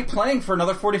I'll just keep playing for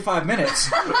another 45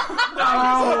 minutes. Don't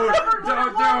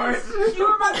do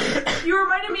it. You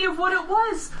reminded me of what it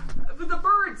was. With the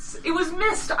birds. It was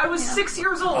mist. I was 6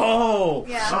 years old. Oh.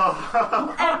 Yeah.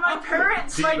 And my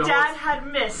dad had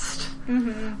mist.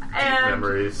 Mm-hmm. And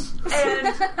memories.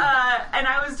 And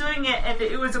I was doing it, and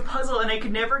it was a puzzle, and I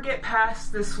could never get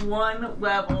past this one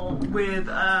level with,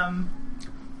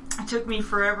 it took me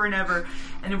forever and ever,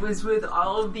 and it was with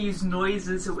all of these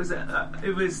noises. There was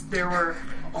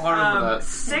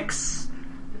six.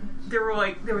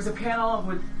 There was a panel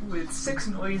with 6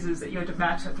 noises that you had to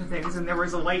match up to things, and there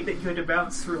was a light that you had to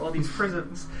bounce through all these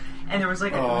prisms, and there was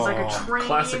like it was like a train,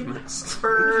 classic mix.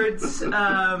 birds,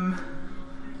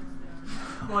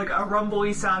 like a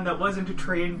rumbly sound that wasn't a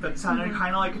train but sounded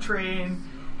kind of like a train,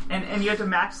 and you had to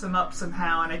match them up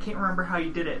somehow, and I can't remember how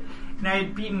you did it. And I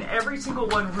had beaten every single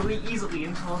one really easily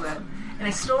until then, and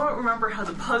I still don't remember how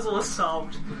the puzzle is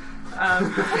solved. I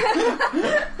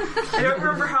don't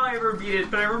remember how I ever beat it,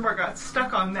 but I remember I got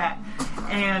stuck on that,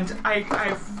 and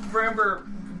I remember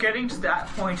getting to that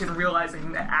point and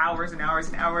realizing that hours and hours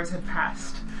and hours had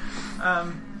passed.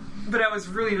 But I was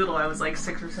really little. I was like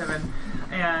 6 or 7,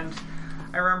 and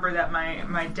I remember that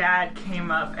my dad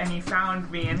came up and he found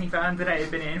me, and he found that I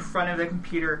had been in front of the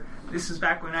computer. This was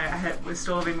back when I was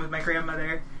still living with my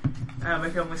grandmother. My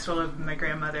family still lived with my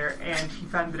grandmother, and he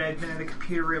found that I had been in the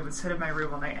computer room instead of my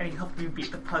room all night, and he helped me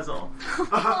beat the puzzle. You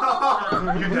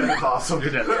did it. Awesome.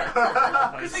 You did it.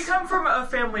 Because we come from a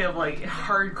family of like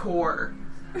hardcore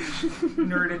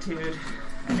nerditude,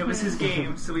 and it was his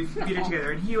game, so we beat it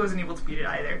together, and he wasn't able to beat it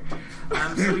either.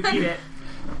 So we beat it,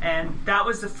 and that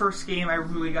was the first game I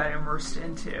really got immersed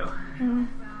into. Mm-hmm.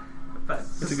 But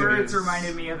the birds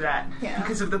reminded me of that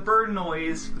because of the bird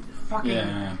noise. Fucking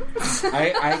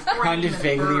I kind of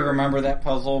vaguely remember that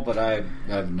puzzle, but I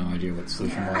have no idea what the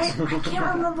solution was. I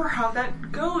can't remember how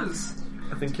that goes.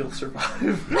 I think you'll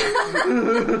survive.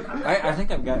 I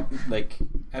think I've got, like,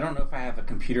 I don't know if I have a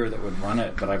computer that would run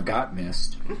it, but I've got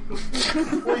Myst. Well,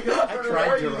 you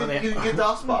tried to run it. You get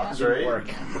DOSBox, right? Work.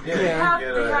 They have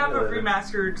a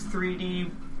remastered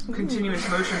 3D continuous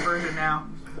motion version now.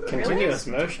 Continuous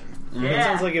motion? Yeah. That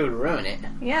sounds like it would ruin it.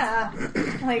 Yeah.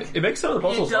 Like, It makes some of the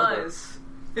puzzles harder. It does.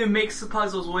 It makes the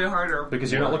puzzles way harder.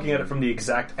 Because you're not looking at it from the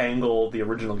exact angle the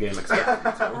original game expected.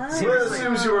 Well, it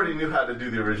assumes you already knew how to do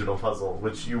the original puzzle,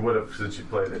 which you would have since you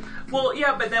played it. Well,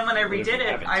 yeah, but then when I redid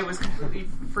it, I was completely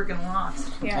freaking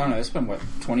lost. I don't know, it's been,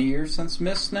 20 years since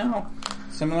Myst now?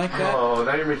 something like that. Oh,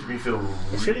 now you're making me feel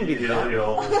shouldn't be that really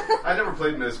old. I never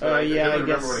played this, but I yeah, I remember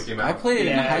guess when it came out. I played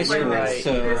it in high school, right.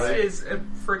 so This is a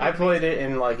freaking. I played it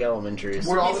in like elementary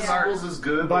school. Were all the Yeah. sequels as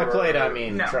good? By or- played, I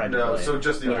mean No. tried to No, play. so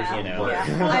just the Yeah. original You know. play.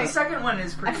 Yeah. Well, the second one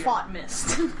is I pretty. fought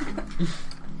Mist.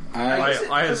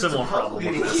 I had a similar problem. problem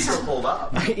It with can this. still hold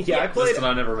up. yeah, I played. This and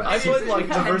I never met. I played like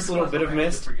the first little bit of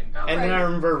Mist, and then I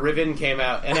remember Riven came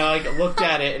out, and I like looked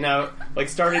at it, and I like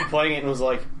started playing it, and was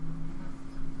like,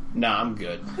 "Nah, I'm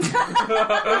good."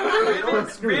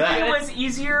 Screw Riven that. was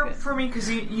easier for me because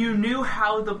you knew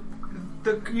how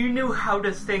you knew how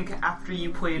to think after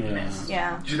you played Yeah. Mist.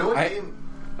 Yeah. Do you know what I- game?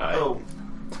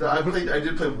 I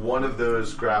did play one of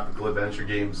those graphical adventure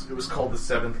games. It was called The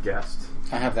Seventh Guest.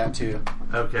 I have that too.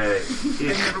 Okay, I've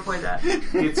never played that.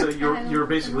 you're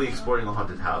basically exploring a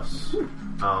haunted house,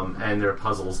 and there are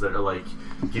puzzles that are like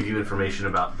give you information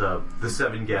about the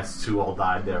 7 guests who all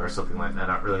died there or something like that.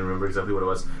 I don't really remember exactly what it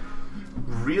was.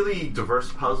 Really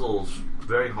diverse puzzles,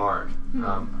 very hard.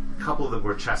 A couple of them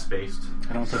were chess based.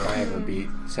 I don't think I ever beat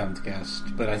Seventh Guest,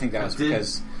 but I think that was Did-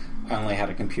 because I only had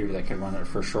a computer that could run it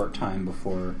for a short time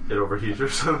before. It overheated or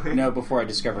something. No, before I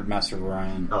discovered Master of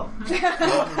Orion Oh,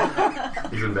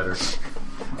 even better.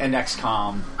 and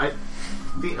XCOM. I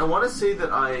want to say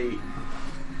that I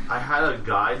had a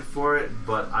guide for it,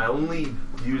 but I only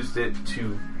used it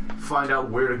to find out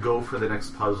where to go for the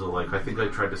next puzzle. Like, I think I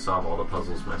tried to solve all the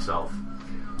puzzles myself.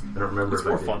 I don't remember It's if I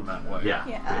more did. fun that way. Yeah.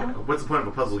 Yeah. What's the point of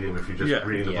a puzzle game if you're just Yeah.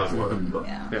 reading the Yeah. puzzle out of the book?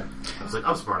 Yeah. Yeah. I was like,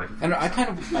 I'm smart. I can And I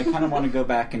kind of want to go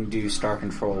back and do Star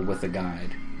Control with a guide.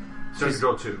 Star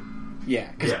Control 2. Yeah,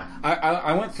 'cause Yeah.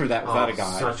 I went through that without Oh, a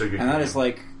guide, such a good and that game. is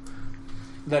like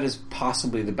that is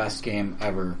possibly the best game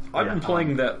ever. I've been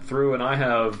playing that through, and I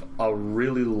have a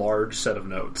really large set of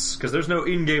notes because there's no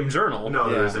in-game journal. No,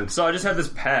 there Yeah. isn't. So I just have this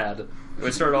pad.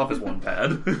 It started off as one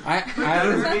pad. I That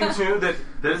is a game too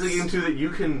that is a game too that you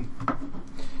can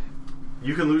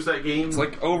lose that game. It's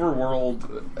like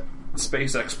overworld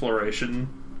space exploration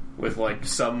with like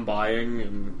some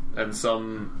buying and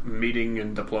some meeting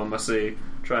and diplomacy,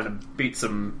 trying to beat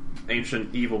some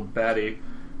ancient evil baddie.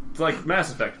 It's like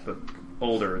Mass Effect, but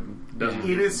older and doesn't.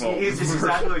 It is. involve- It's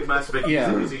exactly like Mass Effect.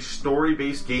 Yeah. It is a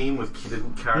story-based game with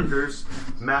characters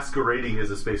masquerading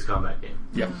as a space combat game.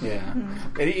 Yep. yeah,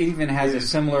 it even has a It's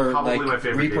similar probably like my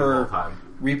favorite game of all time.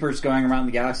 Reapers going around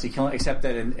the galaxy killing, except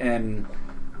that in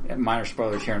minor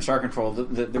spoilers here in Star Control,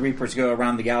 the Reapers go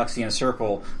around the galaxy in a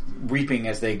circle, reaping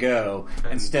as they go,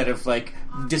 instead of like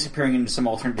disappearing into some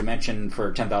alternate dimension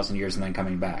for 10,000 years and then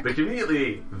coming back. But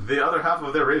conveniently, the other half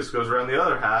of their race goes around the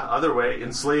other way,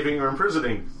 enslaving or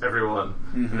imprisoning everyone,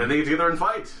 and then they get together and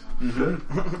fight.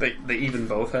 They even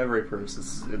both have Reapers.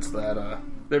 It's that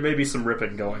there may be some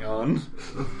ripping going on.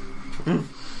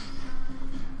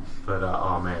 But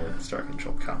oh man, Star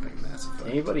Control copying Mass Effect.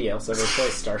 Anybody else ever play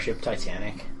Starship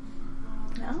Titanic?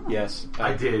 No. Yes,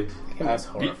 I did. It was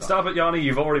horrifying. Stop it, Yanni.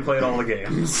 You've already played all the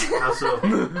games. Also,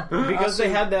 Because they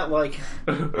had that, like,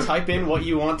 type in what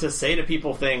you want to say to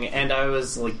people thing, and I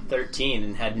was, like, 13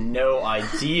 and had no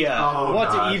idea Oh, what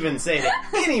God. to even say to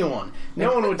anyone.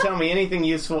 No one would tell me anything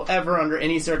useful ever under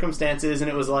any circumstances,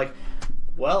 and it was like,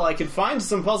 well, I could find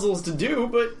some puzzles to do,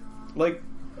 but, like,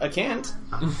 I can't.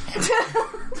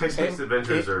 text-based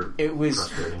adventures are it was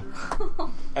frustrating.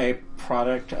 a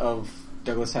product of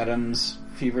Douglas Adams'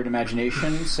 fevered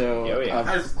imagination. So Oh, yeah.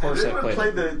 of course Has I anyone played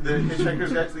played it. the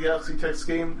Hitchhiker's Guide to the Galaxy text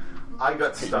game? I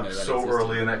got stuck know that so existed.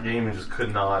 early in that game and just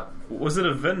could not. Was it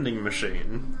a vending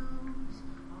machine?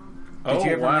 Did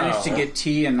you ever manage to get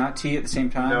T and not T at the same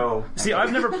time? No. See,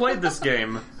 I've never played this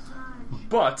game,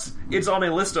 but it's on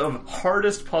a list of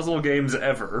hardest puzzle games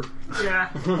ever Yeah.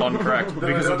 on Cracked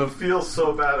because I of the feel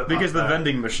so bad about because the that.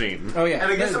 vending machine. Oh yeah.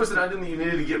 And I guess there was an item that you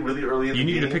needed to get really early in You the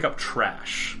game. needed to pick up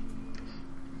trash.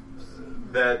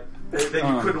 that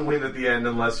you couldn't win at the end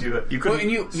unless you. You Well, couldn't.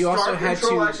 and you Star also had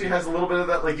Control to. actually has a little bit of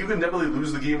that. Like you can definitely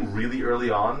lose the game really early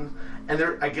on,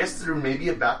 and I guess there may be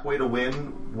a back way to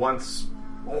win once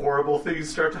horrible things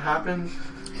start to happen.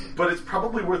 But it's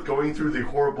probably worth going through the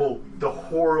horrible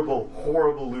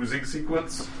losing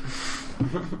sequence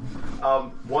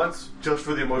once just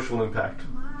for the emotional impact.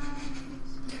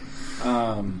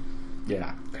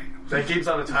 Yeah. That game's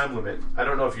on a time limit. I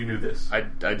don't know if you knew this. I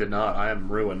did not. I am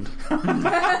ruined.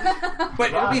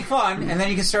 But it'll be fun, and then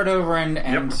you can start over and I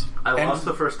and lost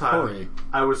the first time. hurry.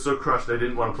 I was so crushed I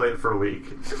didn't want to play it for a week.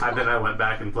 And then I went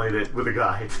back and played it with a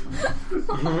guide.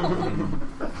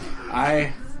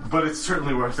 But it's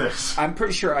certainly worth it. I'm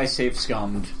pretty sure I save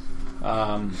scummed.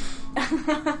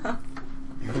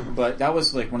 But that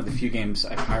was like one of the few games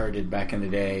I pirated back in the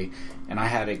day, and I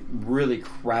had a really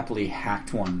crappily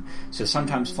hacked one. So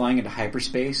sometimes flying into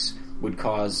hyperspace would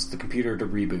cause the computer to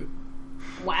reboot.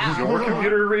 Wow. Your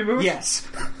computer reboot? Yes.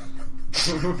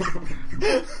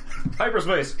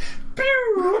 Hyperspace.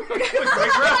 Pew! Great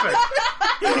graphic.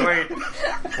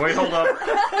 Wait, hold up.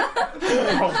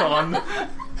 Hold on.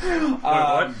 Wait,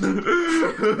 what?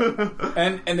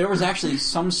 And there was actually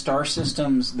some star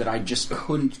systems that I just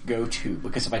couldn't go to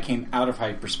because if I came out of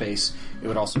hyperspace, it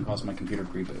would also cause my computer to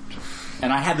reboot.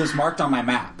 And I had those marked on my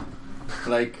map.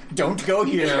 Like, don't go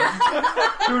here.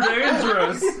 Too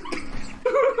dangerous.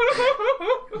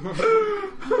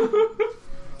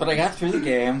 But I got through the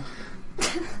game.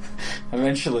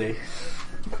 Eventually.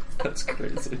 That's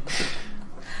crazy.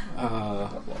 I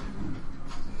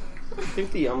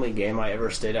think the only game I ever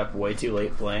stayed up way too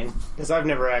late playing, because I've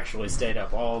never actually stayed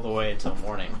up all the way until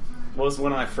morning, was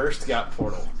when I first got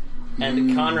Portal.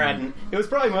 And Conrad, it was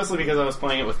probably mostly because I was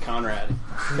playing it with Conrad.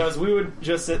 Because we would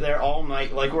just sit there all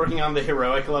night, like working on the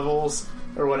heroic levels,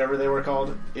 or whatever they were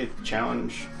called. The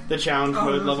challenge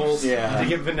mode levels, to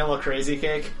get vanilla crazy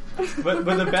cake. But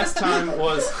the best time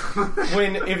was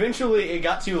when eventually it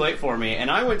got too late for me, and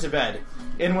I went to bed.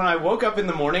 And when I woke up in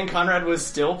the morning, Conrad was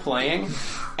still playing,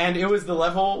 and it was the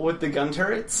level with the gun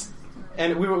turrets.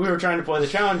 And we were trying to play the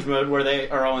challenge mode where they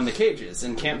are all in the cages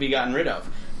and can't be gotten rid of.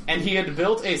 And he had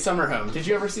built a summer home. Did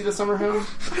you ever see the summer home?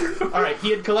 Alright,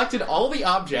 he had collected all the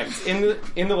objects in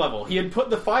the level. He had put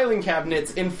the filing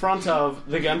cabinets in front of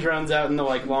the gun drones out in the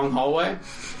long hallway,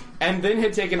 and then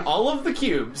had taken all of the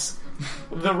cubes,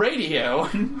 the radio,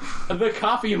 the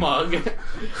coffee mug,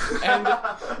 and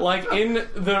in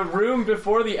the room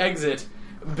before the exit,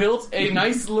 built a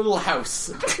nice little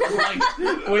house,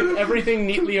 with everything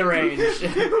neatly arranged.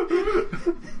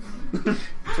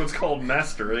 So it's called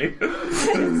mastery.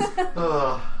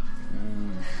 I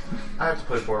have to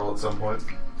play Portal at some point.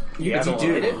 You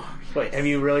played it? Wait, have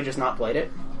you really just not played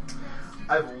it?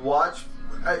 I've watched...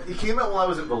 it came out while I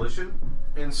was at Volition,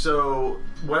 and so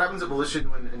what happens at Volition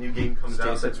when a new game comes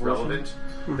out that's relevant,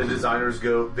 the designers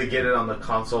they get it on the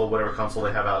console, whatever console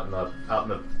they have out in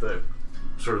the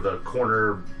sort of the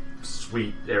corner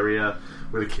suite area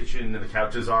where the kitchen and the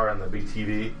couches are and the big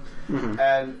TV.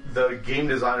 And the game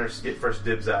designers get first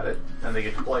dibs at it, and they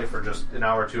get to play for just an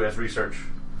hour or two as research.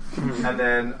 And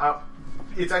then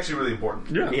it's actually really important.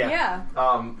 Yeah.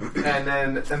 And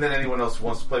then anyone else who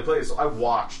wants to play. So I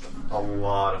watched a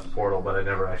lot of Portal, but I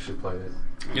never actually played it.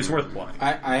 It's worth playing.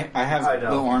 I have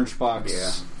the orange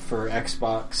box for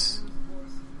Xbox,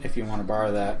 if you want to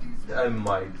borrow that. I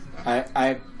might.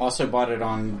 I also bought it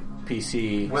on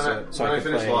PC. When I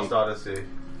finished play. Lost Odyssey,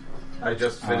 I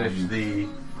just finished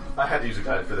I had to use a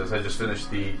guide for this. I just finished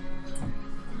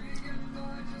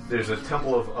there's a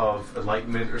Temple of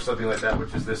Enlightenment or something like that,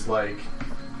 which is this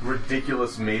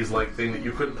ridiculous maze-like thing that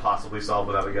you couldn't possibly solve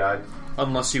without a guide.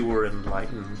 Unless you were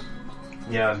enlightened.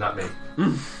 Yeah, not me.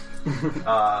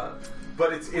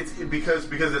 But it's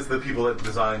because it's the people that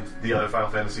designed the other Final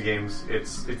Fantasy games.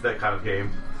 It's that kind of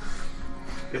game.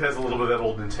 It has a little bit of that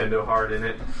old Nintendo heart in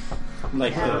it.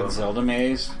 Like the Zelda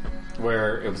maze,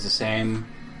 where it was the same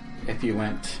if you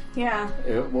went... Yeah.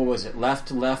 What was it?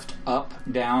 Left, up,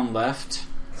 down, left,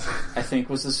 I think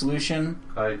was the solution.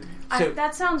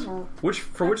 That sounds... Which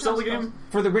Zelda game?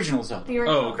 For the original Zelda. The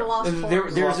original, The Lost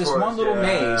Forest. There's this one little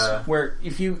maze where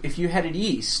if you headed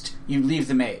east, you leave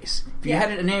the maze. If you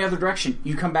headed in any other direction,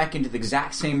 you come back into the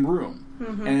exact same room.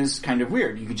 And it's kind of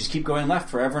weird. You could just keep going left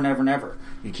forever and ever and ever.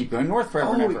 You keep going north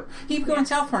forever and ever. You keep going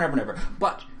south forever and ever and ever.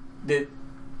 But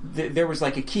there was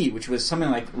a key, which was something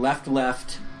like left,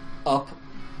 up,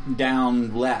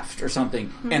 down, left, or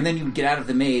something. And then you would get out of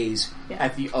the maze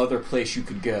at the other place you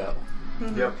could go.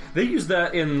 Yep. They used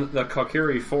that in the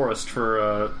Kokiri Forest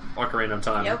for Ocarina of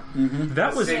Time. Yep.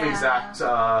 That was same exact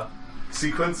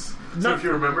sequence. So if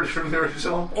you remembered from the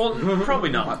original, well, probably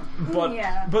not.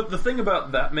 But the thing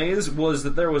about that maze was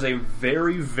that there was a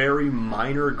very, very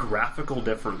minor graphical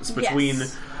difference between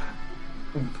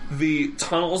the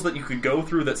tunnels that you could go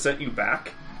through that sent you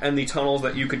back and the tunnels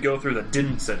that you could go through that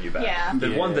didn't send you back. Yeah.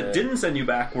 The ones that didn't send you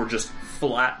back were just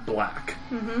flat black.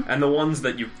 And the ones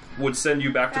that you would send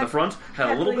you back to the front had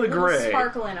a little bit of gray.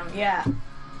 Sparkle in them, yeah.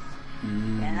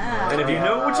 And if you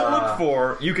know what to look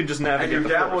for, you can just navigate and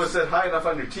your the dad was set high enough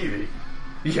on your TV.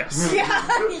 Yes.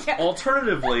 Yeah.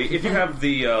 Alternatively, if you have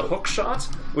the hook shot,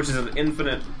 which is an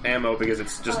infinite ammo because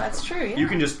it's just... that's true, yeah. You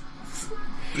can just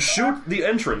shoot the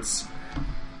entrance,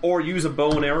 or use a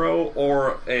bow and arrow,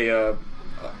 or a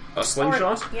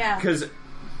slingshot. Because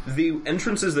the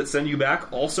entrances that send you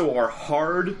back also are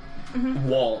hard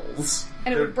walls.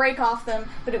 And it would break off them,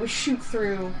 but it would shoot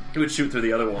through. It would shoot through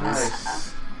the other ones.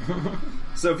 Nice.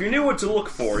 So if you knew what to look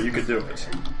for, you could do it.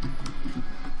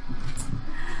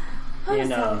 In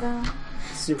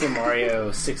Super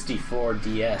Mario 64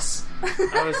 DS.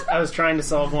 I was trying to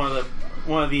solve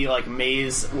one of the like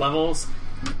maze levels,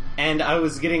 and I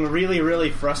was getting really, really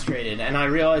frustrated. And I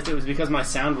realized it was because my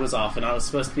sound was off, and I was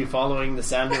supposed to be following the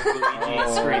sound of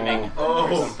Luigi screaming or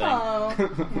something.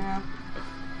 Oh, yeah.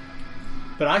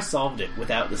 But I solved it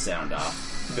without the sound off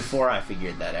before I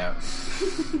figured that out.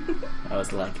 I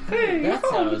was like, hey, that's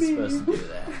how I was supposed to do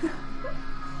that.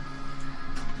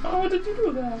 How did you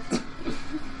do that?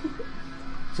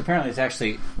 So apparently it's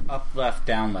actually up, left,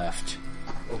 down, left.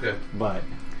 Okay. But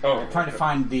Oh, trying to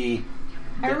find the...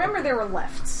 I remember there were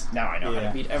lefts. Now I know how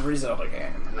to beat every Zelda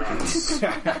game. Nice.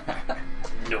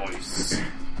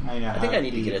 I think I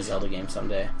need to get a Zelda game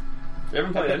someday. You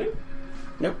haven't played any?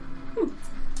 Nope.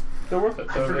 They're worth it.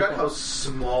 I forgot how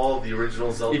small the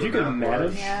original Zelda If you could map manage...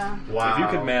 was. Yeah. Wow. If you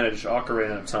could manage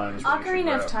Ocarina of Time... is what you should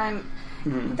Ocarina of grab. Time,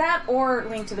 that or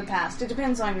Link to the Past. It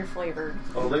depends on your flavor.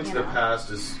 Oh, Link to you the know. Past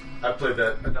is... I played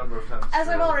that a number of times. As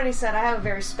I've already said, I have a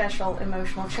very special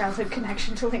emotional childhood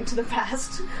connection to Link to the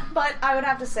Past. But I would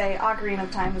have to say Ocarina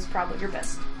of Time is probably your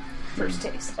best first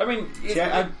taste. I mean...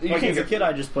 As a kid,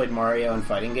 I just played Mario and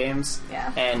fighting games.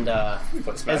 Yeah. And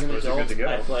Smash as an Bros. Are adult, good to go.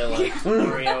 I play like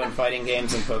Mario and fighting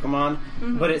games and Pokemon.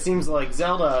 But it seems like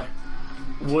Zelda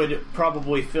would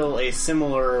probably fill a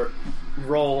similar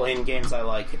role in games I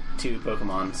like to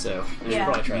Pokemon. So I should Yeah.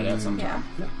 probably try it out sometime.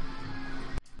 Yeah.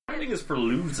 Grinding is for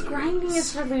losers. Grinding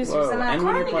is for losers, Whoa, and that and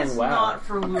when you're Grinding playing is WoW. not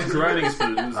for losers. Grinding is for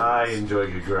losers. I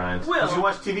enjoy good grind. Will. You should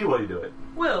watch TV while you do it.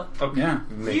 Will, Yeah.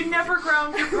 you never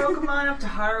ground your Pokemon up to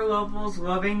higher levels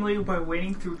lovingly by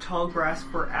wading through tall grass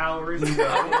for hours and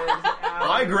hours.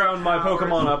 I ground my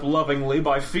Pokemon up lovingly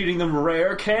by feeding them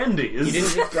rare candies. You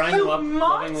didn't just grind them up You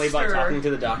lovingly by monster. talking to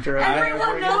the doctor. over and over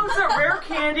Everyone again? knows that rare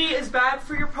candy is bad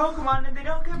for your Pokemon and they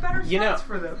don't get better You know- stats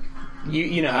for them.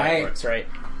 You know how that works, right?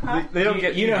 They don't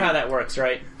get. You know EVs. how that works,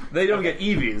 right? They don't get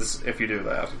EVs if you do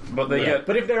that, but they Yeah. get.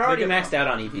 But if they're already get- maxed out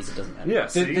on EVs, it doesn't matter. Yeah.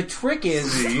 The trick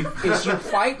is you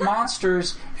fight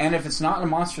monsters, and if it's not a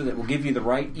monster that will give you the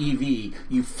right EV,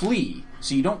 you flee.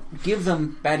 So you don't give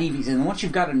them bad EVs. And once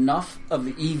you've got enough of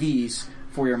the EVs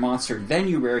for your monster, then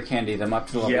you rare candy them up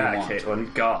to the level you Yeah, want.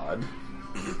 Caitlin. God.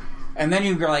 And then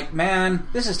you're like, man,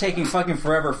 this is taking fucking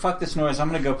forever. Fuck this noise. I'm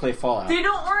going to go play Fallout. They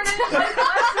don't earn any life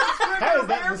lessons for How their is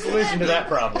that rare the solution to that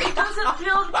problem? It doesn't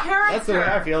build character. That's the way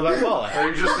I feel about Fallout. Or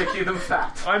you're just making them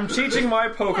fat. I'm teaching my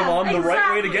Pokemon Yeah, the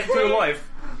right way to get exactly. through life.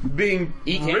 Being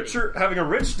Eat candy. richer, having a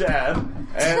rich dad,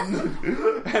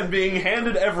 and being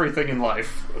handed everything in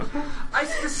life. I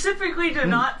specifically do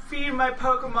not feed my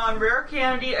Pokemon rare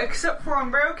candy, except for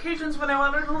on rare occasions when I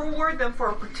wanted to reward them for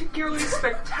a particularly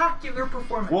spectacular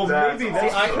performance. Well, That's maybe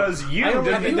that's awesome. because you I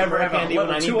only have didn't to never rare have a candy when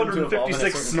level I need them to evolve in a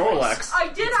 256 certain Snorlax. I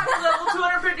did have a level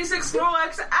 256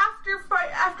 Snorlax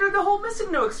after the whole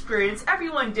Missing No experience.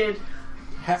 Everyone did.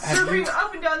 Have Surfing you,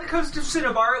 up and down the coast of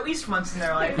Cinnabar at least once in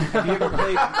their life. have you ever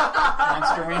played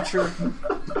Monster Rancher?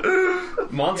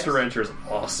 Monster Rancher is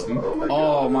awesome.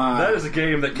 Oh, my. That is a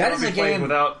game that cannot is be a played game-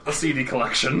 without a CD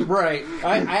collection. Right.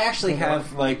 I actually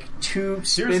have like 2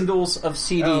 spindles of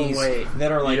CDs Oh, wait.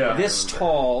 that are like Yeah. this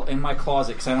tall in my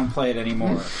closet because I don't play it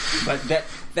anymore. But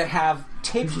that have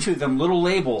taped to them little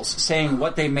labels saying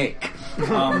what they make.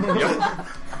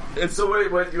 It's So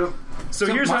wait, what you have? so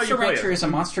here's how Monster you play Rancher it. is a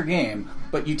monster game,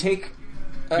 but you take.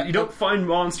 You don't find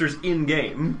monsters in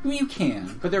game. You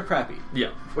can, but they're crappy.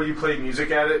 Yeah. Well, you play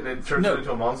music at it and it turns No. it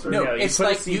into a monster. No, No, you it's put a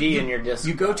like CD in your disc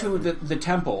You go drive. to the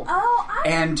temple, Oh,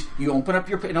 and you open up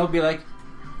your, and it'll be like,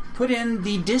 put in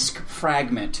the disc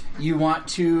fragment you want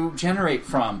to generate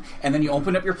from, and then you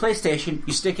open up your PlayStation,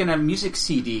 you stick in a music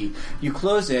CD, you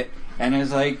close it, and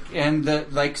it's like, and the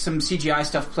like some CGI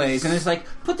stuff plays, and it's like,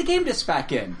 put the game disc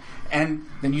back in, and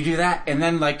then you do that, and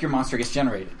then like your monster gets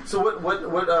generated. So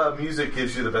what music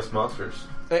gives you the best monsters?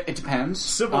 It depends.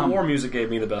 Civil War music gave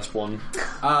me the best one.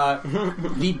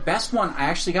 The best one I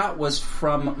actually got was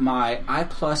from my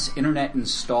iPlus Internet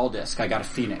install disc. I got a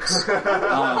Phoenix,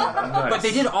 but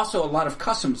they did also a lot of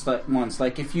customs ones.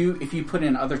 Like if you put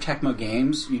in other Tecmo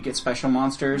games, you get special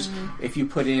monsters. If you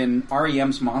put in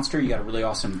REM's monster, you got a really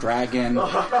awesome dragon.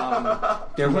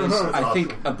 There was, I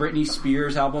think, a Britney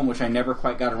Spears album, which I never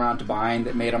quite got around to buying,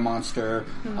 that made a monster.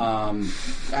 I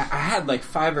had like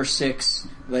 5 or 6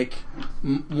 like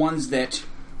ones that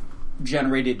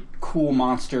generated cool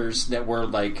monsters that were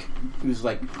like, it was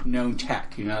like known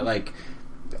tech, you know, like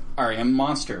REM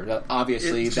monster.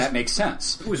 Obviously, that makes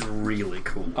sense. It was really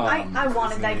cool. I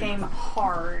wanted that game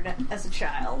hard as a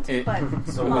child, It- but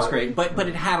It was great, but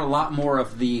it had a lot more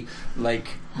of the like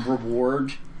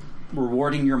reward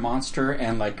rewarding your monster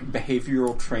and like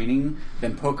behavioral training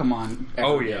than Pokemon ever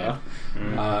Oh, yeah.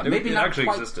 did. Maybe it not actually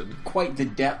quite, existed. quite the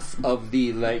depth of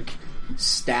the like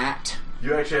stat.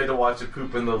 You actually had to watch it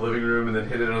poop in the living room and then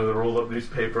hit it under the rolled-up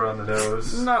newspaper on the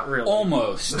nose. Not really.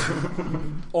 Almost.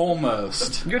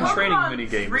 Almost. Good training Pokemon mini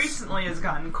games. recently has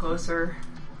gotten closer.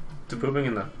 To pooping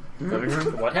in the living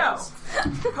room? What No. else?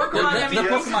 Pokemon, The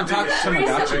Pokemon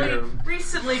Tamagotchi.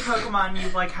 recently Pokemon, you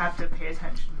like have to pay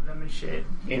attention to them and shit.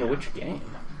 In which game?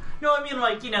 No, I mean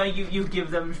like, you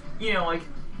give them, like,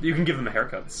 You can give them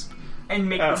haircuts. and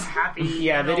make them happy.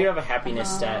 Yeah, they do have a happiness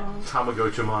stat.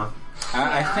 Tamagotchi-mon.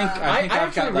 I think I I've got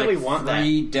actually like really want that.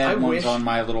 3 dead I ones wish on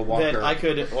my little walker. That I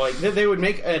could, like, that they would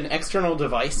make an external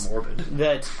device Morbid.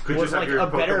 that Could was just have like your a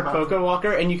better Pokemon. Poke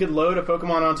Walker, and you could load a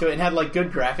Pokemon onto it and had like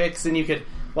good graphics, and you could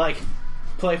like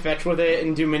play fetch with it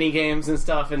and do mini games and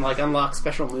stuff, and like unlock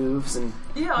special moves and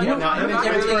Yeah, like, You know, whatnot. And then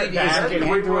everything transfer it is back and Way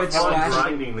more Android fun slash-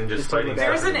 grinding than just fighting.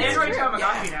 there's an stuff. Android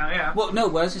Tamagotchi now, yeah. Well, no,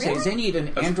 what I was going to say is they need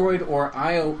an Android or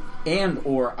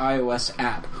iOS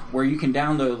app where you can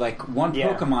download like one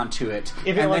Yeah. Pokemon to it.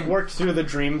 if it and like then, worked through the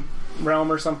Dream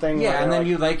Realm or something. Yeah, where and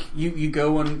then like, you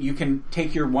go and you can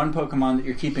take your one Pokemon that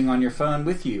you're keeping on your phone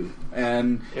with you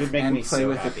and It would make and me play so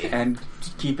with happy. it and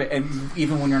keep it. And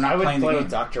even when you're not I would playing play the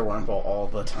with game, Dr. Wurmple all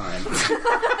the time.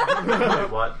 Wait,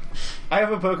 what? I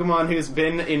have a Pokemon who's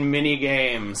been in mini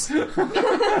games.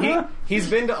 He's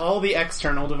been to all the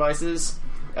external devices.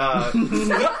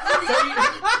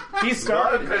 He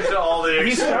started.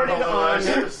 He started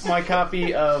on my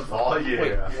copy of Oh,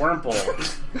 yeah. Wurmple.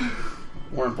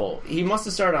 Wurmple. He must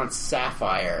have started on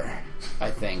Sapphire,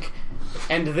 I think.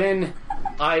 And then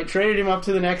I traded him up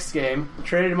to the next game,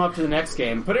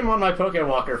 put him on my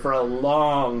Pokewalker for a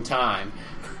long time.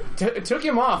 Took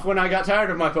him off when I got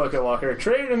tired of my Pokewalker,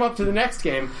 traded him up to the next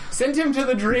game, sent him to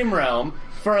the Dream Realm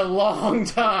for a long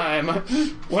time.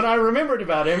 When I remembered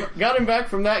about him, got him back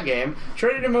from that game,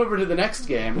 traded him over to the next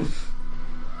game,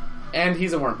 and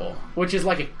he's a Wurmple, which is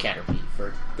like a Caterpie,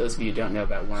 for those of you who don't know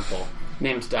about Wurmple.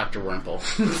 Named Dr. Wurmple.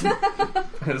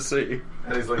 Let's see.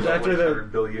 And he's like After the-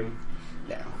 100 billion.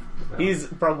 No. He's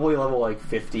probably level like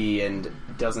 50 and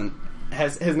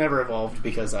has never evolved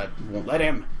because I won't let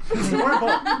him. He's a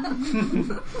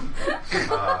Wurmple.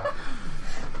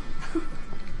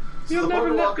 You'll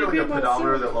never walk like a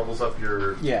pedometer that levels up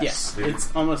your. Yes, Dude. it's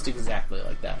almost exactly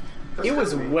like that. That's It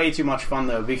was gotta be- way too much fun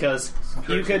though because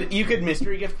you could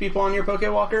mystery gift people on your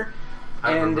Pokewalker,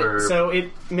 I and remember so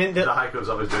it meant the that Haiko's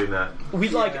always doing that.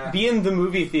 we'd like be in the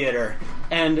movie theater,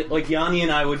 and like Yanni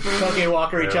and I would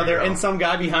Pokewalker each There we other, go. and some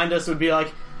guy behind us would be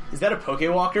like, "Is that a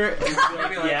Pokewalker?" And we'd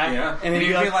be like, yeah. And then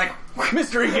you'd be like,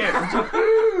 mystery gift.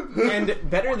 And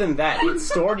better than that, it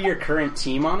stored your current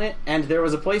team on it, and there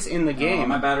was a place in the game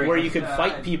my battery where has you could died.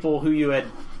 fight people who you had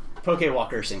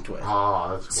Pokewalker synced with. Oh,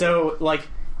 that's cool. So, like,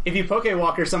 if you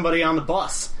Pokewalker somebody on the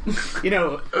bus, you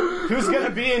know, who's going to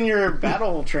be in your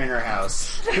battle trainer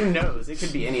house? Who knows? It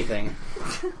could be anything.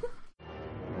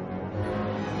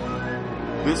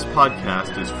 This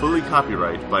podcast is fully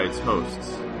copyright by its hosts.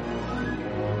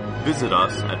 Visit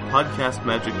us at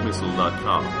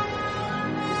podcastmagicmissile.com.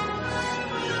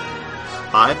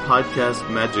 I Podcast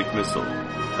Magic Missile,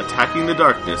 attacking the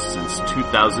darkness since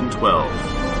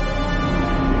 2012.